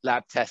the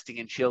lab testing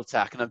in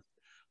Shieldtac, and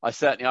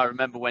I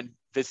remember when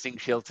visiting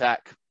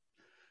Shieldtac.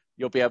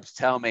 You'll be able to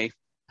tell me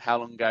how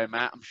long ago,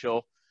 Matt, I'm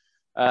sure.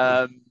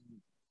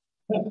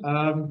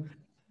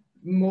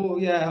 More,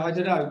 yeah, I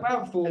don't know,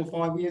 about 4 or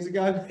 5 years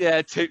ago.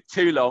 Yeah,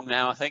 too long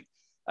now, I think.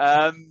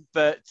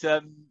 But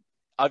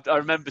I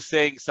remember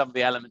seeing some of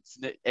the elements,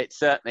 and it's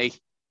certainly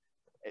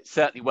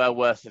well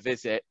worth a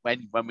visit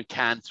when we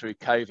can through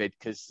COVID,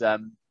 because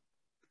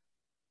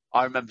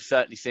I remember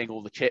certainly seeing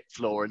all the chip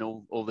floor and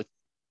all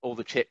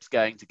the chips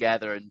going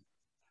together, and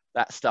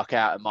that stuck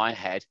out in my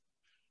head.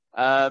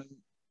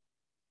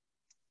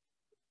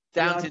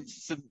 Into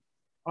some.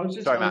 I was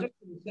just going to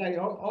say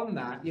on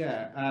that,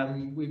 yeah,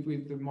 with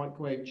the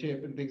microwave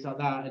chip and things like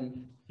that,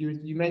 and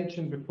you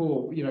mentioned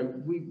before, you know,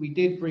 we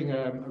did bring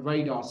a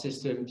radar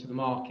system to the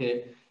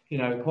market, you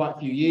know, quite a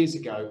few years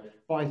ago,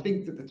 but I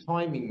think that the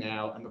timing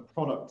now and the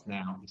product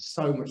now is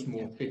so much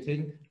more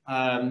fitting,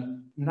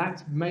 and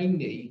that's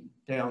mainly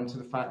down to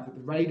the fact that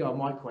the radar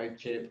microwave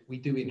chip we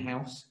do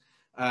in-house,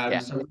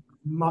 so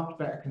much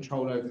better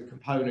control over the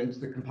components,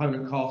 the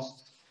component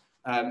costs.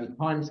 The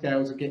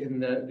timescales of getting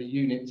the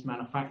units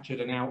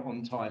manufactured and out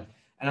on time.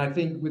 And I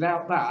think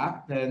without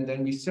that,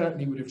 then we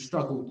certainly would have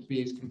struggled to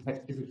be as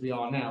competitive as we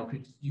are now,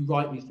 because you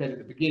rightly said at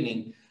the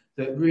beginning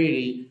that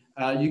really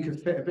you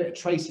could fit a bit of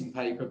tracing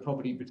paper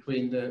probably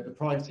between the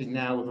pricing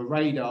now of a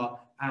radar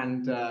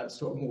and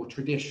sort of more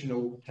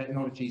traditional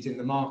technologies in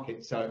the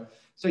market. So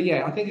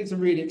yeah, I think it's a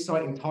really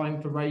exciting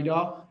time for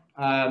radar,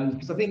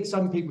 because I think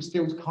some people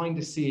still kind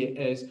of see it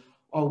as,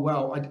 oh,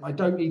 well, I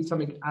don't need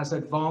something as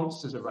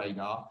advanced as a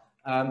radar.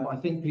 I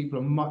think people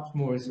are much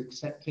more as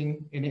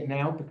accepting in it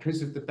now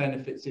because of the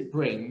benefits it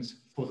brings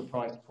for the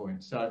price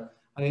point. So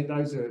I think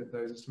those are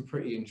some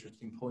pretty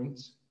interesting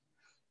points.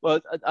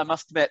 Well, I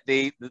must admit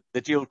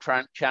the dual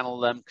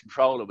channel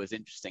controller was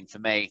interesting for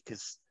me,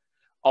 because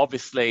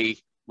obviously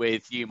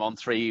with UMON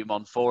 3,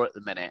 UMON 4 at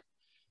the minute,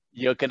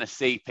 you're going to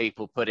see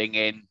people putting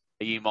in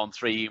a UMON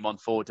 3, UMON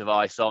 4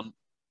 device on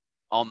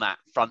that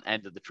front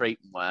end of the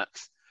treatment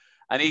works,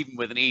 and even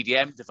with an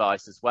EDM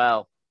device as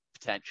well,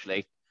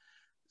 potentially.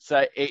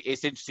 So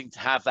it's interesting to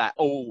have that.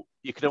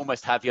 You could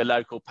almost have your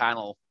local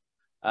panel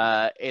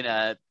in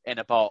a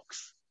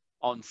box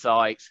on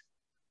site,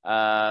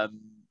 so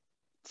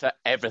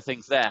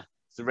everything's there.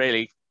 So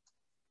really,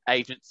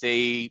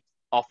 agency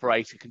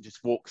operator can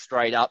just walk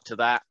straight up to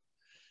that.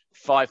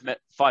 5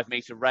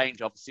 meter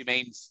range obviously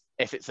means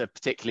if it's a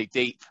particularly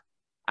deep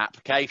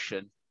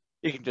application,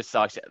 you can just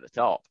sight it at the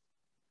top.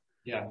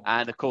 Yeah.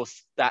 And of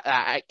course, that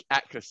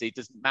accuracy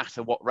doesn't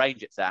matter what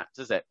range it's at,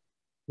 does it?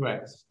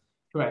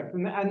 Correct.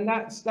 And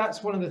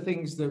that's one of the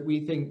things that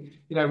we think,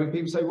 you know, when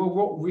people say, well,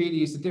 what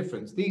really is the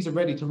difference? These are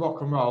ready to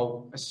rock and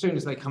roll as soon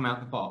as they come out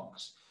the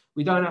box.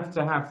 We don't have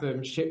to have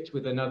them shipped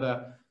with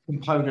another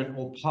component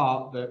or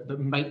part that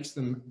makes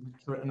them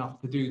accurate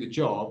enough to do the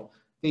job.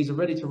 These are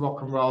ready to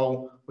rock and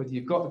roll, whether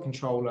you've got the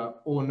controller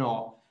or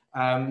not.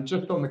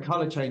 Just on the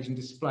color changing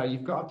display,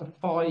 you've got up to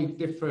 5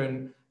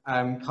 different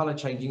color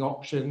changing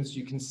options.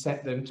 You can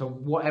set them to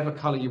whatever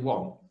color you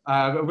want.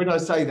 When I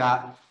say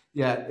that,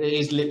 yeah, it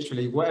is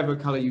literally whatever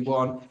color you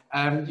want.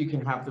 You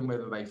can have them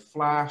whether they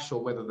flash or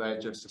whether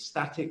they're just a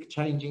static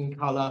changing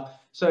color.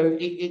 So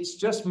it's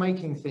just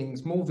making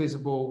things more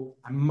visible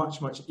and much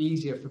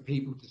easier for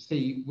people to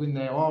see when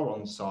they are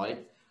on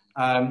site.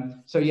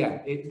 So yeah,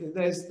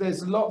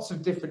 there's lots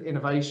of different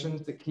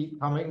innovations that keep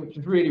coming, which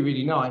is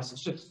really nice.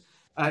 It's just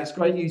it's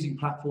great using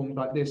platforms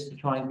like this to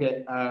try and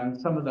get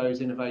some of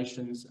those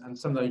innovations and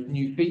some of those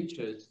new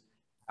features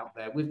out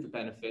there with the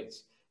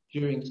benefits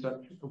during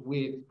such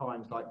weird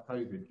times like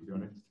COVID, to be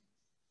honest.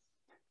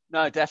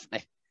 No,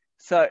 definitely.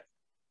 So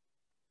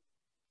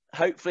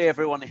hopefully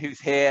everyone who's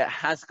here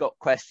has got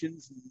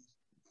questions,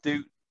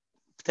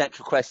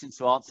 potential questions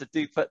to answer.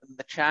 Do put them in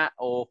the chat,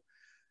 or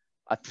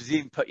I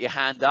presume put your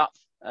hand up.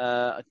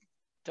 I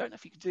don't know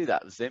if you can do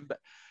that with Zoom, but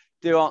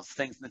do answer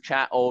things in the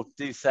chat, or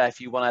do say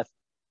if you want to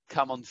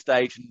come on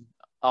stage and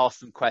ask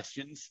some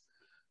questions.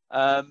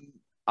 Other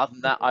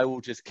than that, I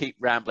will just keep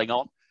rambling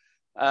on.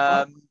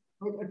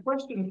 A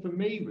question for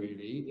me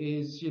really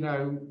is, you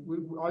know,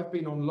 I've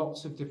been on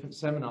lots of different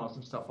seminars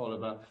and stuff,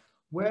 Oliver.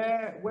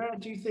 Where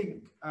do you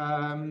think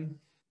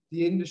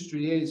the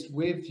industry is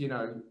with, you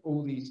know,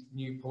 all these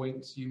new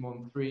points,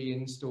 UMON 3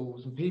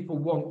 installs, and people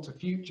want to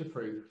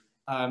future-proof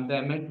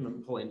their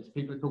measurement points?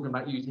 People are talking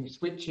about using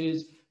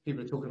switches.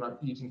 People are talking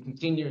about using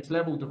continuous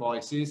level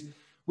devices.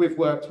 We've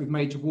worked with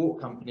major water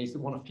companies that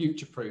want to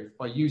future-proof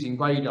by using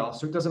radar.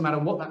 So it doesn't matter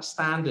what that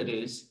standard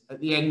is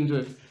at the end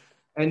of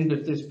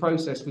this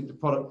process with the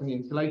product and the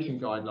installation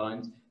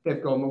guidelines,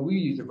 they've gone, well, we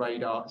use a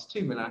radar, it's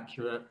 2 mil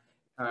accurate,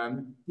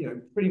 you know,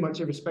 pretty much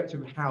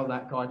irrespective of how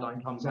that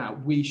guideline comes out,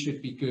 we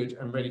should be good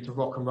and ready to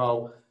rock and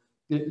roll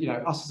you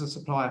know, us as a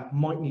supplier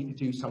might need to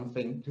do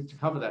something to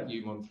cover that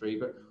UMON3.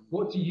 But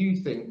what do you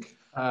think?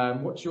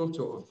 What's your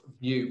sort of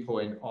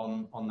viewpoint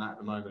on that at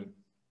the moment?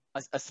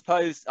 I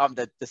suppose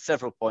there's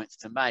several points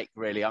to make,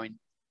 really. I mean,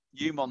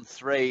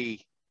 UMON3,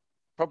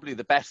 probably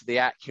the better the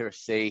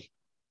accuracy,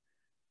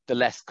 the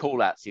less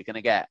call-outs you're going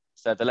to get.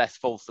 So the less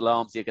false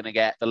alarms you're going to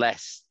get, the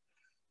less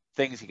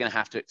things you're going to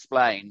have to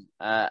explain.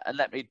 And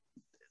let me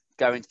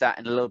go into that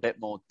in a little bit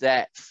more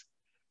depth.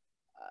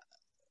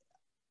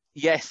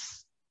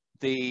 Yes,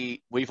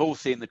 we've all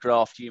seen the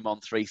draft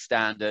UMON3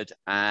 standard,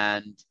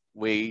 and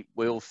we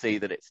all see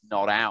that it's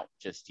not out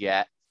just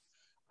yet.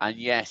 And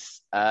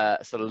yes,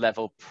 sort of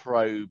level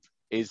probe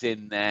is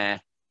in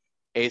there,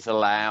 is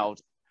allowed.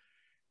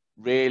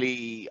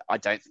 Really, I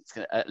don't think it's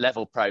going to,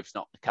 level probe's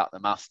not to cut the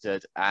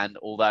mustard. And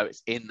although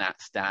it's in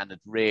that standard,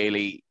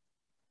 really,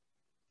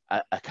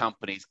 a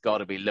company's got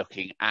to be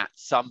looking at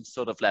some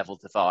sort of level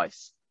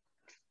device.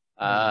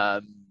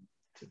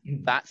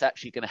 That's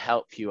actually going to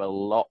help you a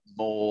lot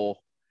more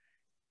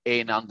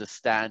in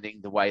understanding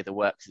the way the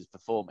works is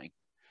performing.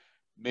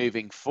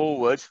 Moving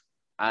forward,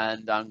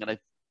 and I'm going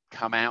to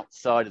come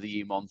outside of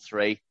the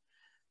UMON3.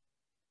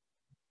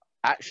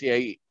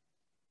 Actually,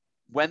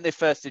 when they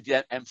first did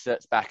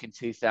MCERTS back in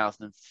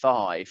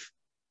 2005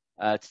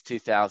 to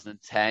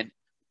 2010,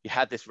 you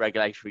had this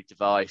regulatory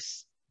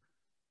device.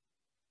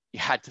 You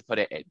had to put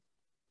it in.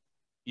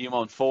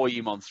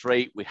 UMON4,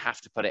 UMON3, we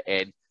have to put it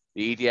in.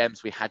 The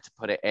EDMs, we had to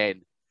put it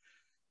in.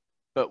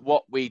 But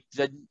what we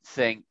didn't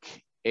think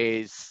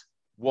is,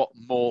 what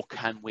more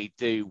can we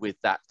do with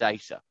that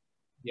data?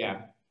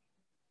 Yeah.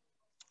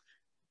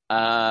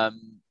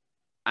 And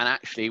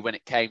actually, when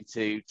it came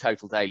to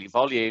total daily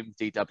volume,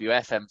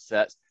 DWF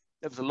MCERTS,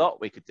 there was a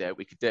lot we could do.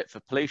 We could do it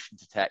for pollution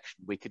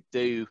detection. We could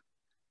do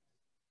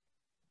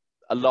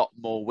a lot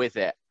more with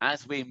it.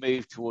 As we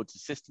move towards a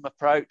system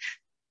approach,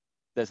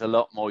 there's a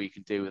lot more you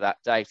can do with that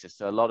data.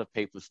 So a lot of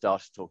people have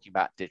started talking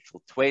about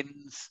digital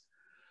twins.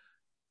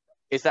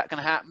 Is that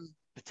going to happen?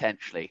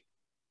 Potentially.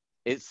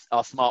 Is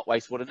our smart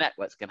wastewater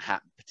networks going to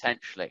happen?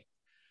 Potentially.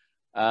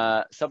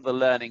 Some of the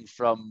learning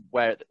from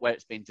where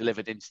it's been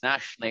delivered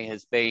internationally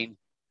has been,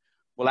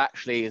 well,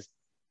 actually,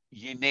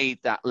 you need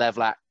that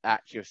level of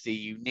accuracy.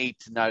 You need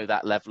to know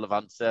that level of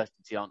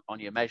uncertainty on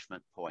your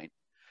measurement point.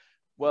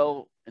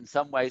 Well, in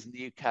some ways in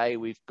the UK,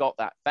 we've got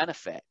that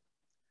benefit.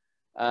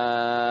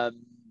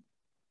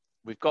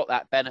 We've got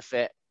that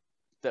benefit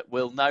that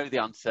we'll know the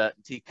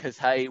uncertainty because,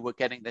 hey, we're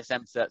getting this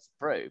MCERTS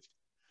approved.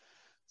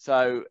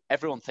 So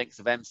everyone thinks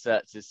of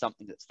MCERTS as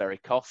something that's very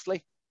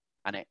costly,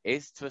 and it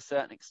is to a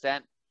certain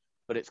extent,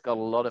 but it's got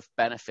a lot of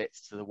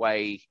benefits to the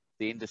way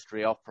the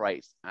industry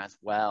operates as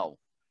well.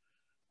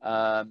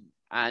 And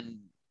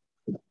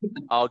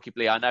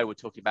arguably, I know we're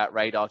talking about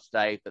radar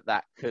today, but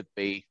that could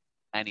be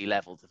any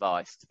level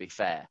device, to be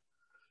fair.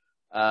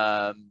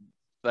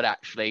 But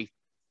actually,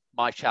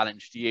 my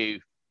challenge to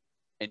you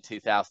in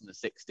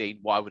 2016,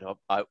 why would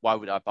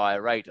I buy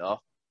a radar?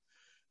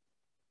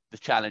 The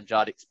challenge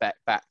I'd expect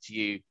back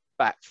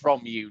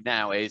from you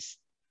now is,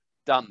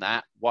 done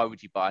that, why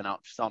would you buy an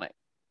ultrasonic?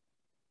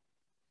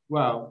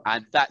 Well,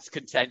 and that's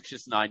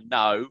contentious, and I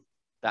know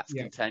that's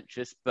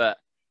contentious, but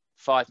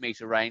 5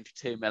 meter range,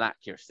 2 mil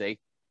accuracy,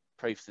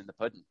 proof's in the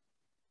pudding.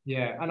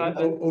 Yeah, and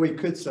or we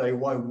could say,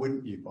 why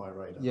wouldn't you buy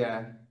radar?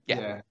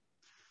 Yeah.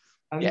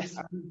 And yes,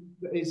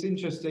 it's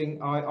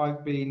interesting.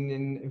 I've been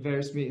in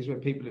various meetings where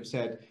people have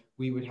said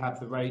we would have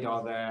the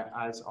radar there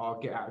as our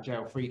get out of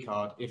jail free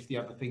card if the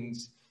other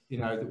things, you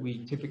know, that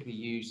we typically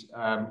use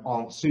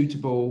aren't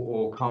suitable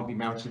or can't be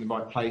mounted in the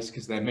right place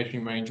because their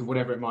measuring range or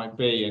whatever it might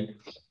be. And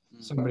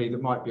somebody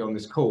that might be on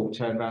this call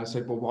turned around and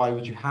said, well, why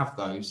would you have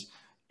those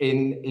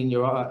in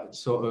your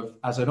sort of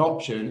as an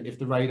option if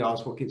the radar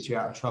is what gets you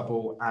out of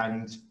trouble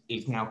and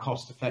is now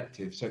cost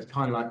effective? So it's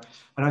kind of like,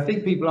 and I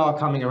think people are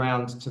coming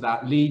around to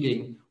that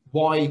leading,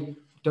 why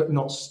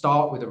not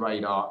start with a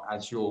radar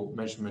as your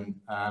measurement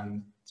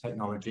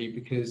technology,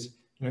 because,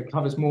 you know, it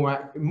covers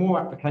more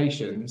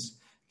applications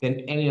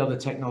than any other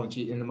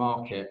technology in the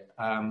market,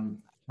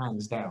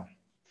 hands down.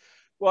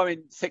 Well, I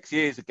mean, 6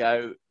 years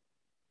ago,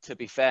 to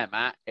be fair,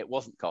 Matt, it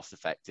wasn't cost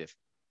effective.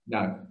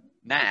 No.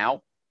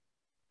 Now,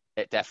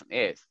 it definitely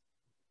is.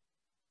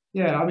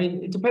 Yeah, I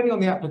mean, depending on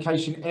the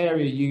application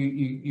area,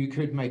 you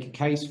could make a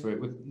case for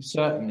it,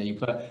 certainly,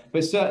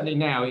 but certainly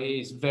now it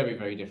is very,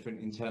 very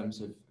different in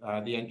terms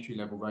of the entry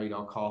level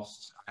radar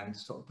costs and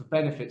sort of the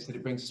benefits that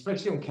it brings,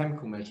 especially on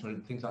chemical measurement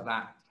and things like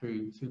that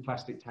through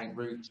plastic tank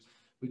routes,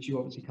 which you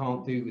obviously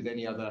can't do with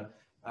any other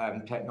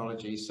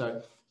technology.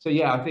 So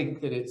yeah, I think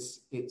that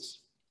it's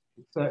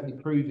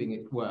certainly proving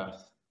its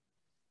worth.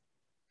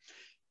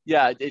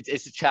 Yeah,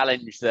 it's a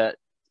challenge that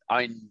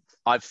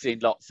I've seen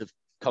lots of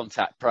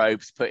contact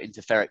probes put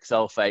into ferric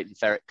sulfate and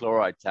ferric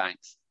chloride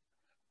tanks,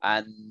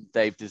 and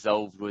they've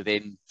dissolved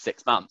within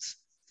 6 months.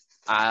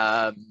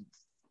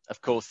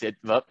 Of course, the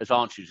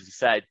advantage, as you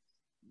said,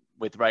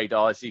 with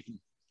radars,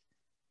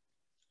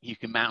 you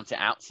can mount it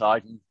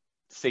outside and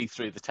see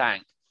through the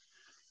tank.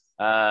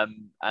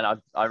 And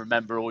I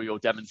remember all your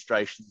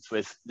demonstrations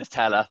with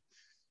Nutella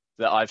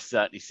that I've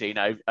certainly seen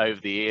over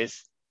the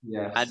years.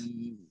 Yes.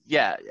 And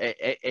yeah,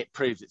 it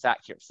proves its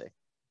accuracy,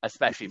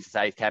 especially for,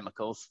 say,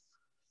 chemicals.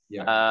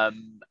 Yeah.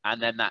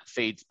 And then that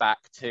feeds back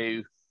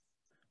to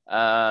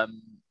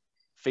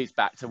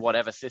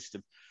whatever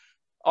system.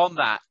 On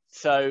that,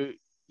 so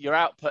your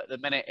output at the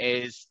minute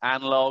is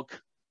analog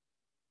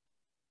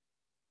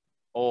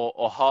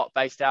or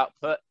heart-based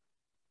output.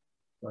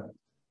 Right.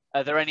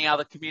 Are there any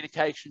other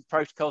communication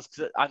protocols?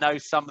 Because I know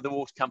some of the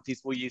water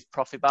companies will use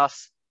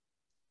Profibus.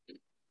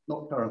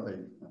 Not currently.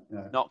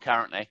 No. Not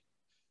currently.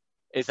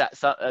 Is that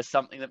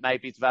something that may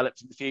be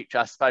developed in the future?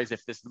 I suppose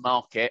if there's the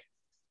market.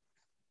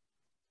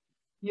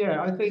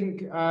 Yeah, I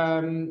think,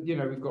 you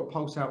know, we've got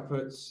pulse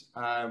outputs,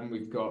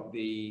 we've got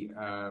the,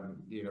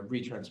 you know,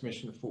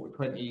 retransmission of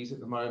 4020s at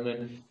the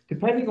moment,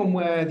 depending on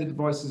where the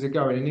devices are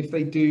going. And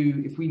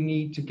if we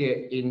need to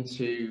get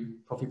into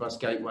Profibus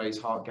gateways,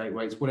 heart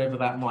gateways, whatever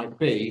that might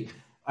be,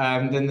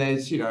 then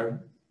there's, you know,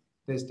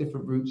 there's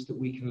different routes that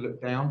we can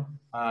look down.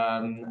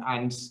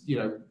 And, you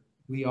know,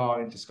 we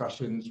are in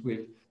discussions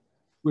with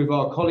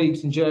our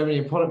colleagues in Germany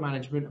and product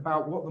management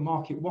about what the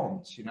market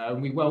wants, you know,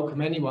 and we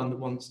welcome anyone that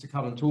wants to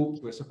come and talk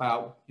to us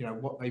about, you know,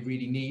 what they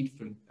really need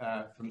from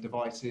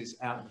devices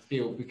out in the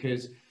field,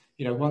 because,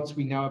 you know, once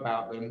we know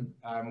about them,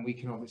 we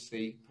can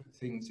obviously put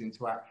things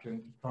into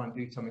action to try and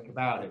do something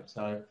about it.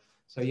 So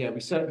yeah, we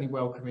certainly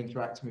welcome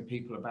interacting with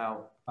people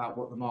about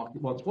what the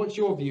market wants. What's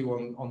your view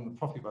on the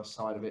Profibus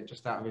side of it,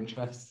 just out of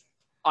interest?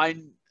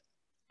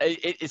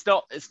 It's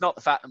not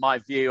the fact that my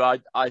view.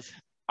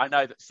 I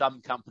know that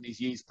some companies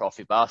use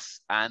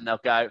Profibus and they'll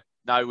go,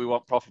 no, we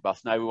want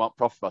Profibus, no, we want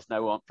Profibus,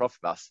 no, we want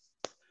Profibus.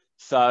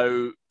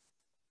 So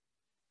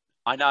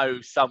I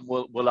know some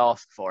will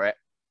ask for it,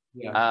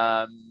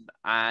 yeah.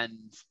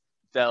 And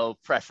they'll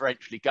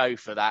preferentially go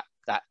for that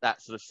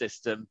sort of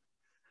system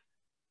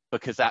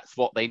because that's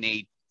what they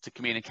need to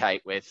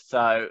communicate with.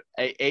 So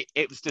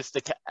it was just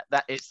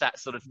it's that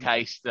sort of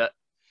case that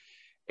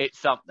it's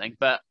something.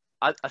 But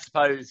I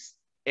suppose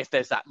if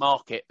there's that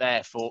market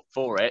there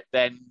for it,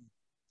 then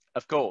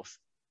of course.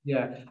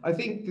 Yeah, I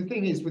think the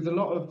thing is with a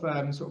lot of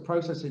sort of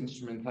process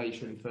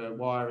instrumentation for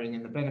wiring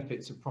and the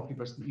benefits of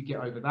Profibus that you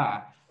get over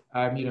that,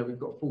 you know, we've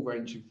got a full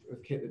range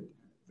of kit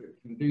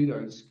that can do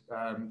those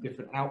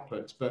different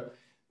outputs. But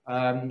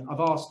I've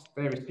asked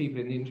various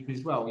people in the industry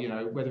as well, you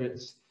know, whether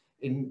it's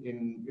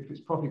if it's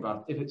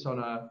Profibus, if it's on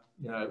a,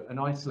 you know, an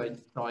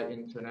isolated site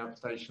into an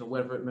outstation or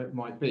whatever it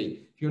might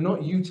be, if you're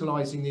not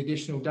utilising the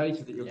additional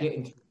data that you're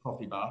getting to the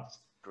Profibus,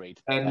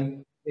 agreed.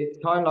 And it's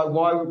kind of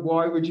like,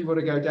 why would you want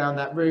to go down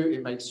that route?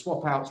 It makes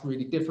swap outs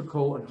really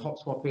difficult and hot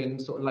swapping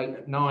sort of late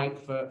at night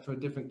for a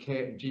different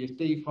kit and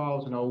GSD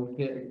files and old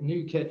kit,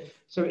 new kit.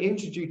 So it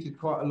introduced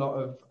quite a lot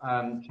of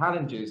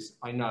challenges,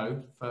 I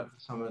know, for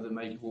some of the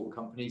major water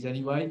companies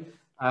anyway.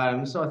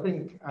 So I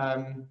think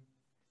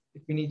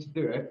if we need to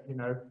do it, you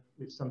know,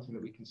 it's something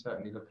that we can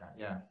certainly look at.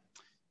 Yeah.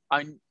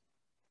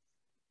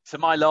 So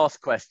my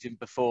last question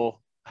before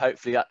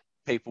hopefully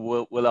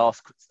people will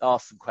ask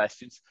some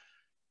questions.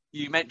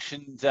 You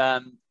mentioned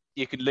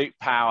you can loop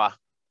power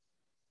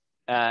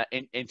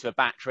into a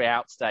battery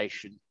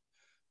outstation.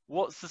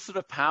 What's the sort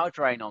of power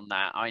drain on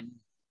that?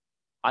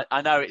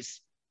 I know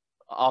it's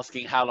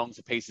asking how long's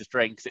a piece of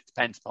string because it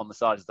depends upon the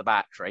size of the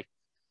battery.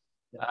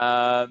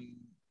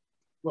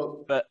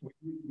 Well, but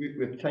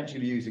we're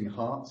potentially using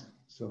heart,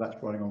 so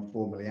that's running on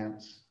 4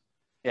 milliamps.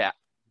 Yeah.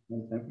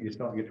 And you're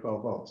starting at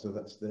 12 volts, so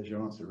there's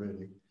your answer,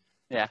 really.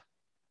 Yeah.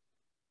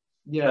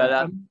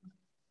 Yeah. But,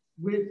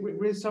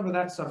 with some of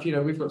that stuff, you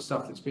know, we've got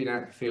stuff that's been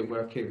out in the field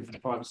working for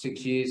 5 or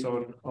 6 years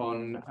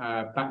on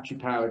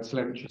battery-powered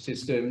telemetry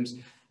systems.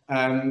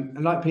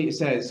 And like Peter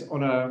says,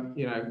 on a,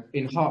 you know,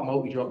 in heart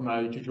multi-drop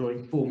mode, you're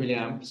drawing 4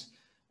 milliamps.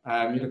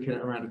 You're looking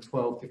at around a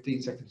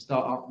 12-15 second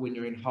startup when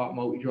you're in heart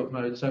multi-drop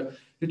mode. So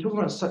you're talking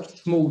about such a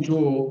small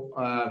draw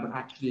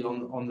actually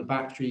on the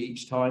battery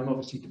each time,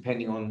 obviously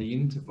depending on the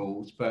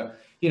intervals. But,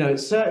 you know,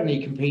 it's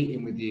certainly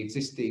competing with the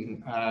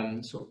existing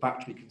sort of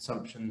battery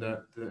consumption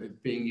that is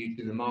being used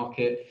in the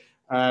market.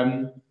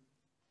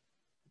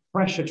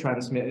 Pressure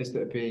transmitters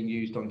that are being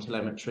used on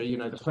telemetry, you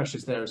know, the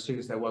pressure's there as soon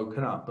as they're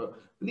woken up. But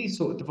with these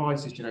sort of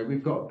devices, you know,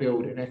 we've got to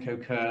build an echo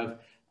curve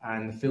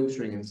and the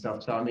filtering and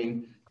stuff. So, I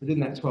mean, within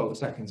that 12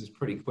 seconds is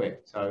pretty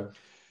quick. So,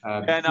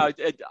 yeah, no,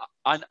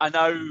 I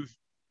know.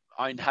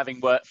 I'm having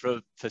worked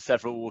for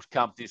several water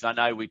companies. I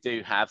know we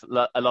do have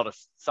a lot of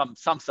some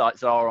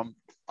sites are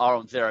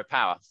on zero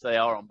power, so they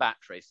are on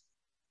batteries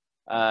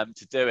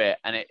to do it,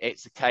 and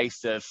it's a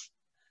case of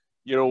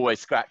you're always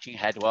scratching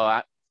your head.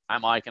 Well,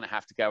 am I going to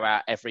have to go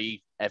out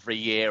every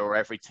year or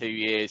every 2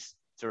 years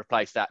to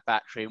replace that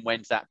battery, and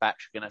when's that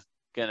battery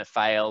going to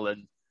fail,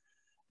 and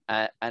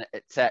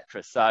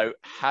etc. So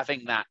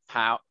having that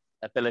power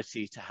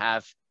ability to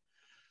have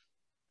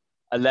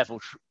a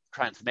level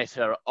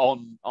transmitter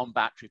on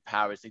battery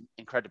power is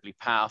incredibly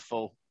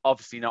powerful.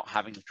 Obviously, not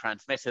having the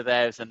transmitter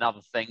there is another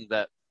thing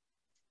that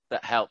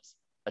helps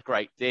a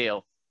great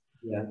deal.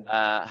 Yeah.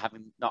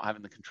 Not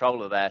having the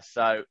controller there,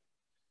 so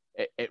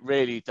it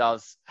really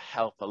does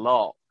help a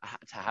lot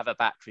to have a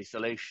battery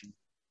solution.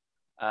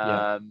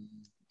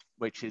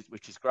 which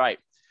is great.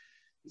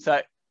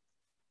 So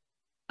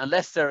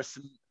unless there are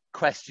some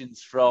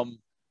questions from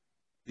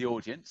the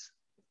audience,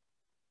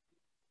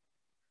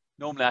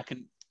 normally I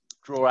can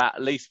draw out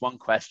at least one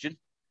question.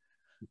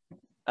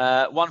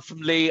 One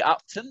from Lee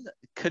Upton.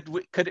 Could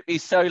it be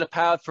solar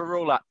powered for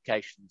rural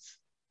applications?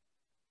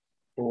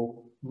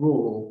 For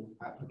rural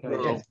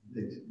applications?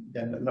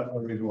 Yeah, no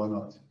reason why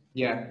not.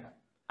 Yeah.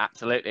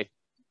 Absolutely.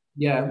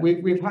 Yeah,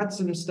 we've had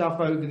some stuff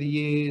over the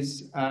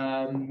years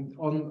on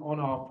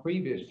our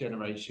previous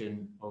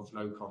generation of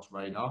low-cost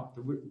radar,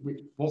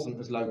 which wasn't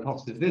as low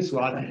cost as this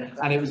one,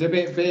 and it was a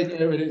bit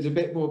bigger and it was a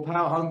bit more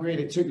power hungry, and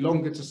it took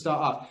longer to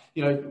start up.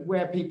 You know,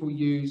 where people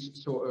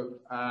use sort of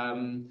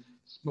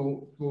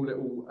small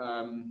little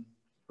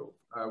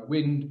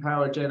wind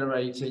power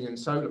generating and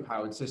solar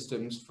powered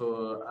systems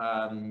for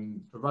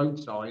road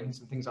signs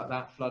and things like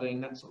that,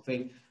 flooding, that sort of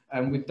thing.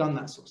 And we've done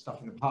that sort of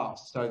stuff in the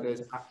past. So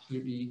there's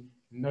absolutely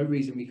no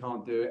reason we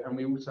can't do it. And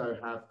we also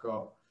have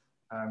got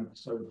a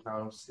solar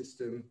power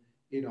system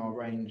in our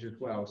range as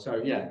well.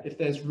 So yeah, if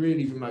there's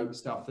really remote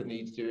stuff that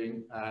needs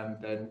doing,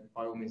 then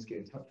by all means get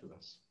in touch with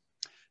us.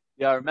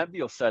 Yeah, I remember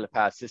your solar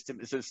powered system.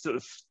 It's a sort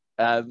of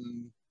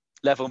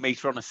level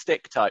meter on a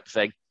stick type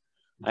thing.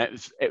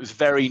 It was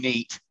very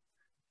neat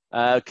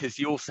because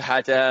you also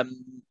had a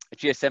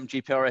GSM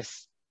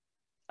GPRS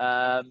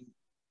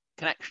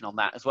connection on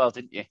that as well,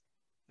 didn't you?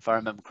 If I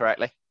remember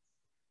correctly.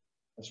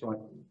 That's right.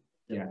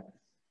 Yeah.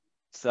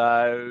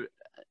 So,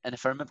 and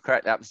if I remember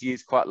correctly, that was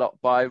used quite a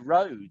lot by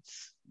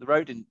roads, the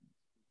road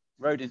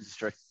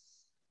industry.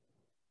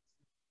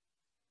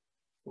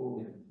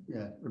 Oh,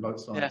 yeah, remote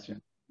sites.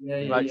 Yeah.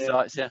 Remote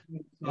sites. Yeah.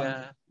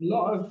 A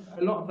lot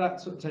of that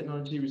sort of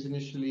technology was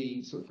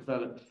initially sort of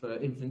developed for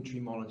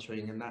inventory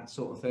monitoring and that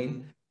sort of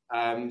thing.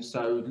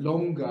 So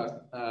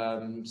longer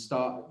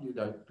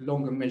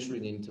longer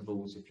measuring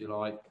intervals, if you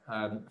like,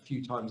 a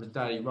few times a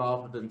day,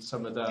 rather than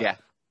some of the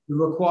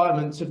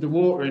requirements of the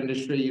water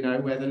industry, you know,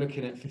 where they're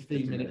looking at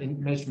 15-minute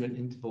measurement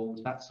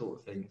intervals, that sort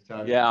of thing.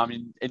 So yeah, I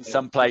mean, in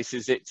some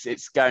places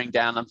it's going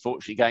down,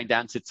 unfortunately, going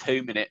down to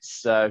 2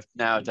 minutes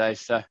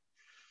nowadays. So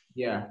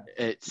yeah,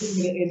 it's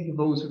 2-minute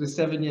intervals with a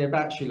 7-year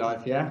battery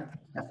life. Yeah,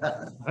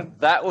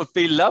 that would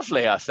be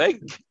lovely. I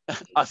think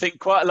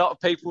quite a lot of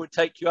people would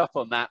take you up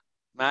on that,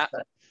 Matt.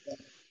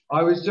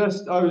 I was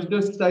just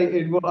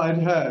stating what I'd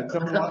heard,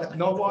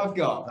 not what I've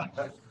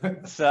got.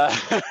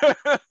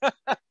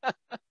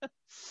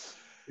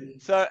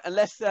 So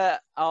unless there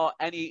are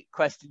any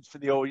questions for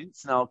the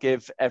audience, and I'll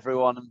give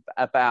everyone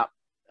about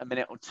a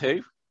minute or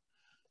two,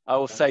 I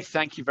will say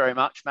thank you very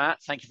much,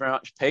 Matt. Thank you very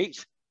much,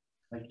 Pete.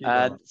 Thank you.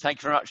 And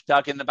thank you very much,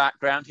 Doug, in the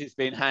background, who's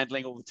been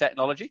handling all the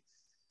technology.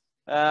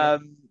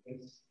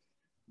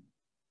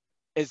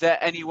 Is there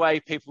any way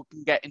people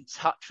can get in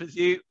touch with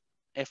you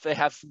if they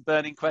have some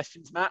burning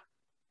questions, Matt?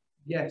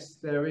 Yes,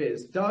 there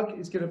is. Doug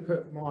is going to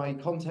put my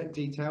contact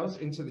details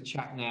into the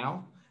chat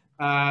now.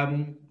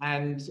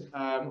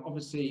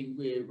 Obviously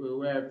we're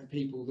aware of the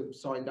people that have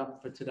signed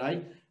up for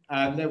today.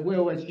 There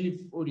will, as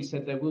you've already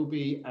said, there will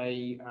be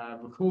a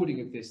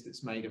recording of this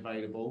that's made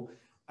available.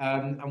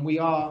 And we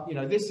are, you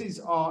know, this is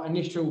our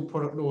initial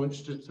product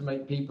launch just to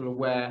make people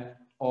aware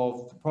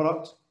of the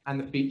product and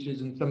the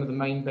features and some of the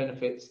main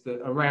benefits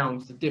that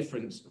around the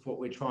difference of what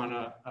we're trying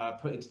to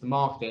put into the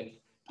market.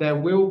 There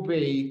will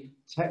be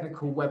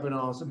technical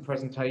webinars and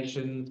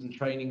presentations and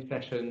training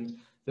sessions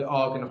that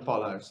are going to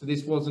follow. So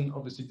this wasn't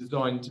obviously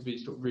designed to be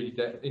sort of really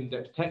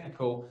in-depth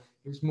technical.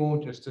 It was more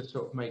just to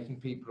sort of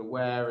making people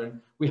aware, and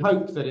we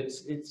hope that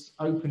it's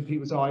opened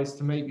people's eyes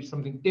to maybe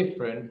something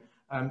different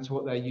to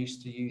what they're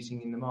used to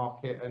using in the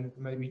market, and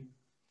maybe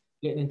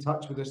getting in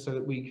touch with us so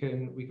that we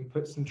can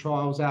put some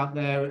trials out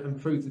there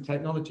and prove the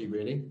technology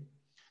really.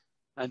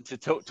 And to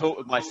talk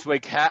with my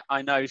SWIG hat,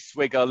 I know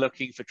SWIG are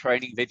looking for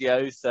training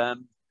videos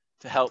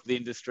to help the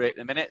industry at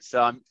the minute.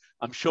 So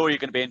I'm sure you're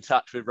going to be in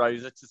touch with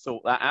Rosa to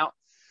sort that out.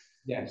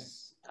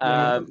 Yes.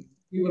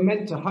 We were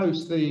meant to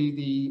host the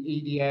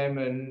EDM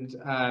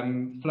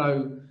and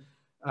flow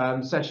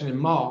session in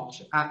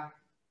March at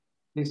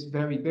this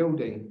very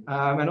building,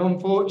 and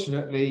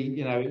unfortunately,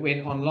 you know, it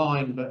went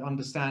online, but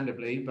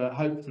understandably. But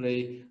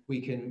hopefully,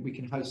 we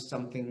can host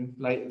something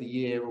later the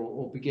year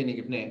or beginning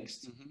of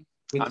next.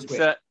 I'm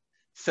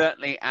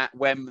certainly at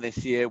WEM this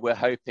year. We're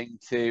hoping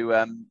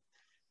to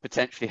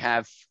potentially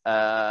have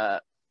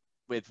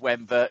with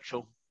WEM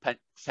Virtual,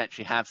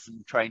 potentially have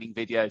some training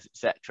videos,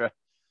 etc.,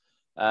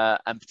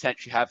 and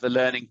potentially have the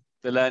learning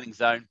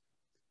zone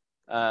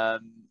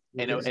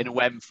in a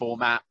WEM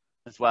format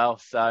as well.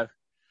 So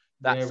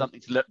that's something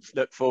to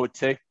look forward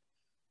to.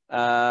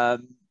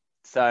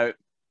 So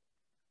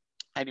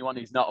anyone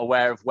who's not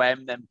aware of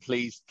WEM, then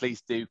please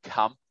do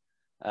come.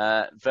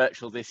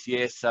 Virtual this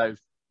year, so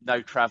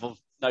no travel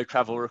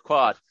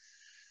required.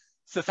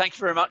 So thank you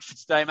very much for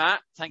today,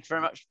 Matt. Thank you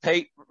very much,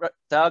 Pete,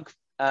 Doug.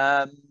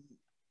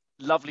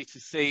 Lovely to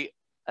see,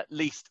 at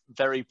least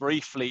very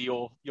briefly,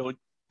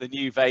 the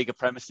new Vega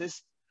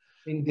premises.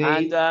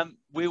 Indeed. And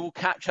we will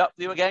catch up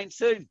with you again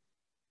soon.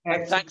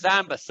 Thanks,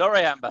 Amber.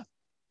 Sorry, Amber.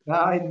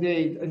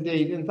 Indeed.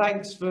 And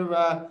thanks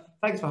for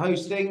thanks for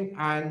hosting,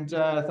 and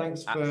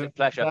thanks for Absolute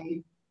pleasure.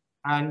 today.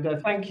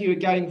 And thank you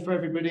again for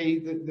everybody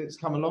that's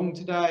come along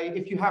today.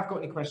 If you have got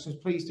any questions,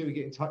 please do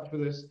get in touch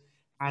with us.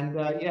 And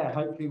yeah,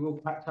 hopefully we'll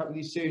catch up with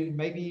you soon,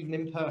 maybe even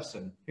in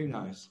person. Who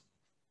knows?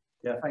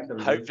 Yeah, thanks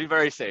everybody. Hopefully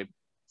very soon.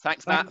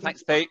 Thanks, Matt.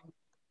 Thanks, Pete.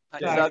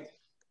 Thanks, Yeah. Doug.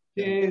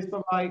 Cheers.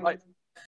 Bye-bye. Bye.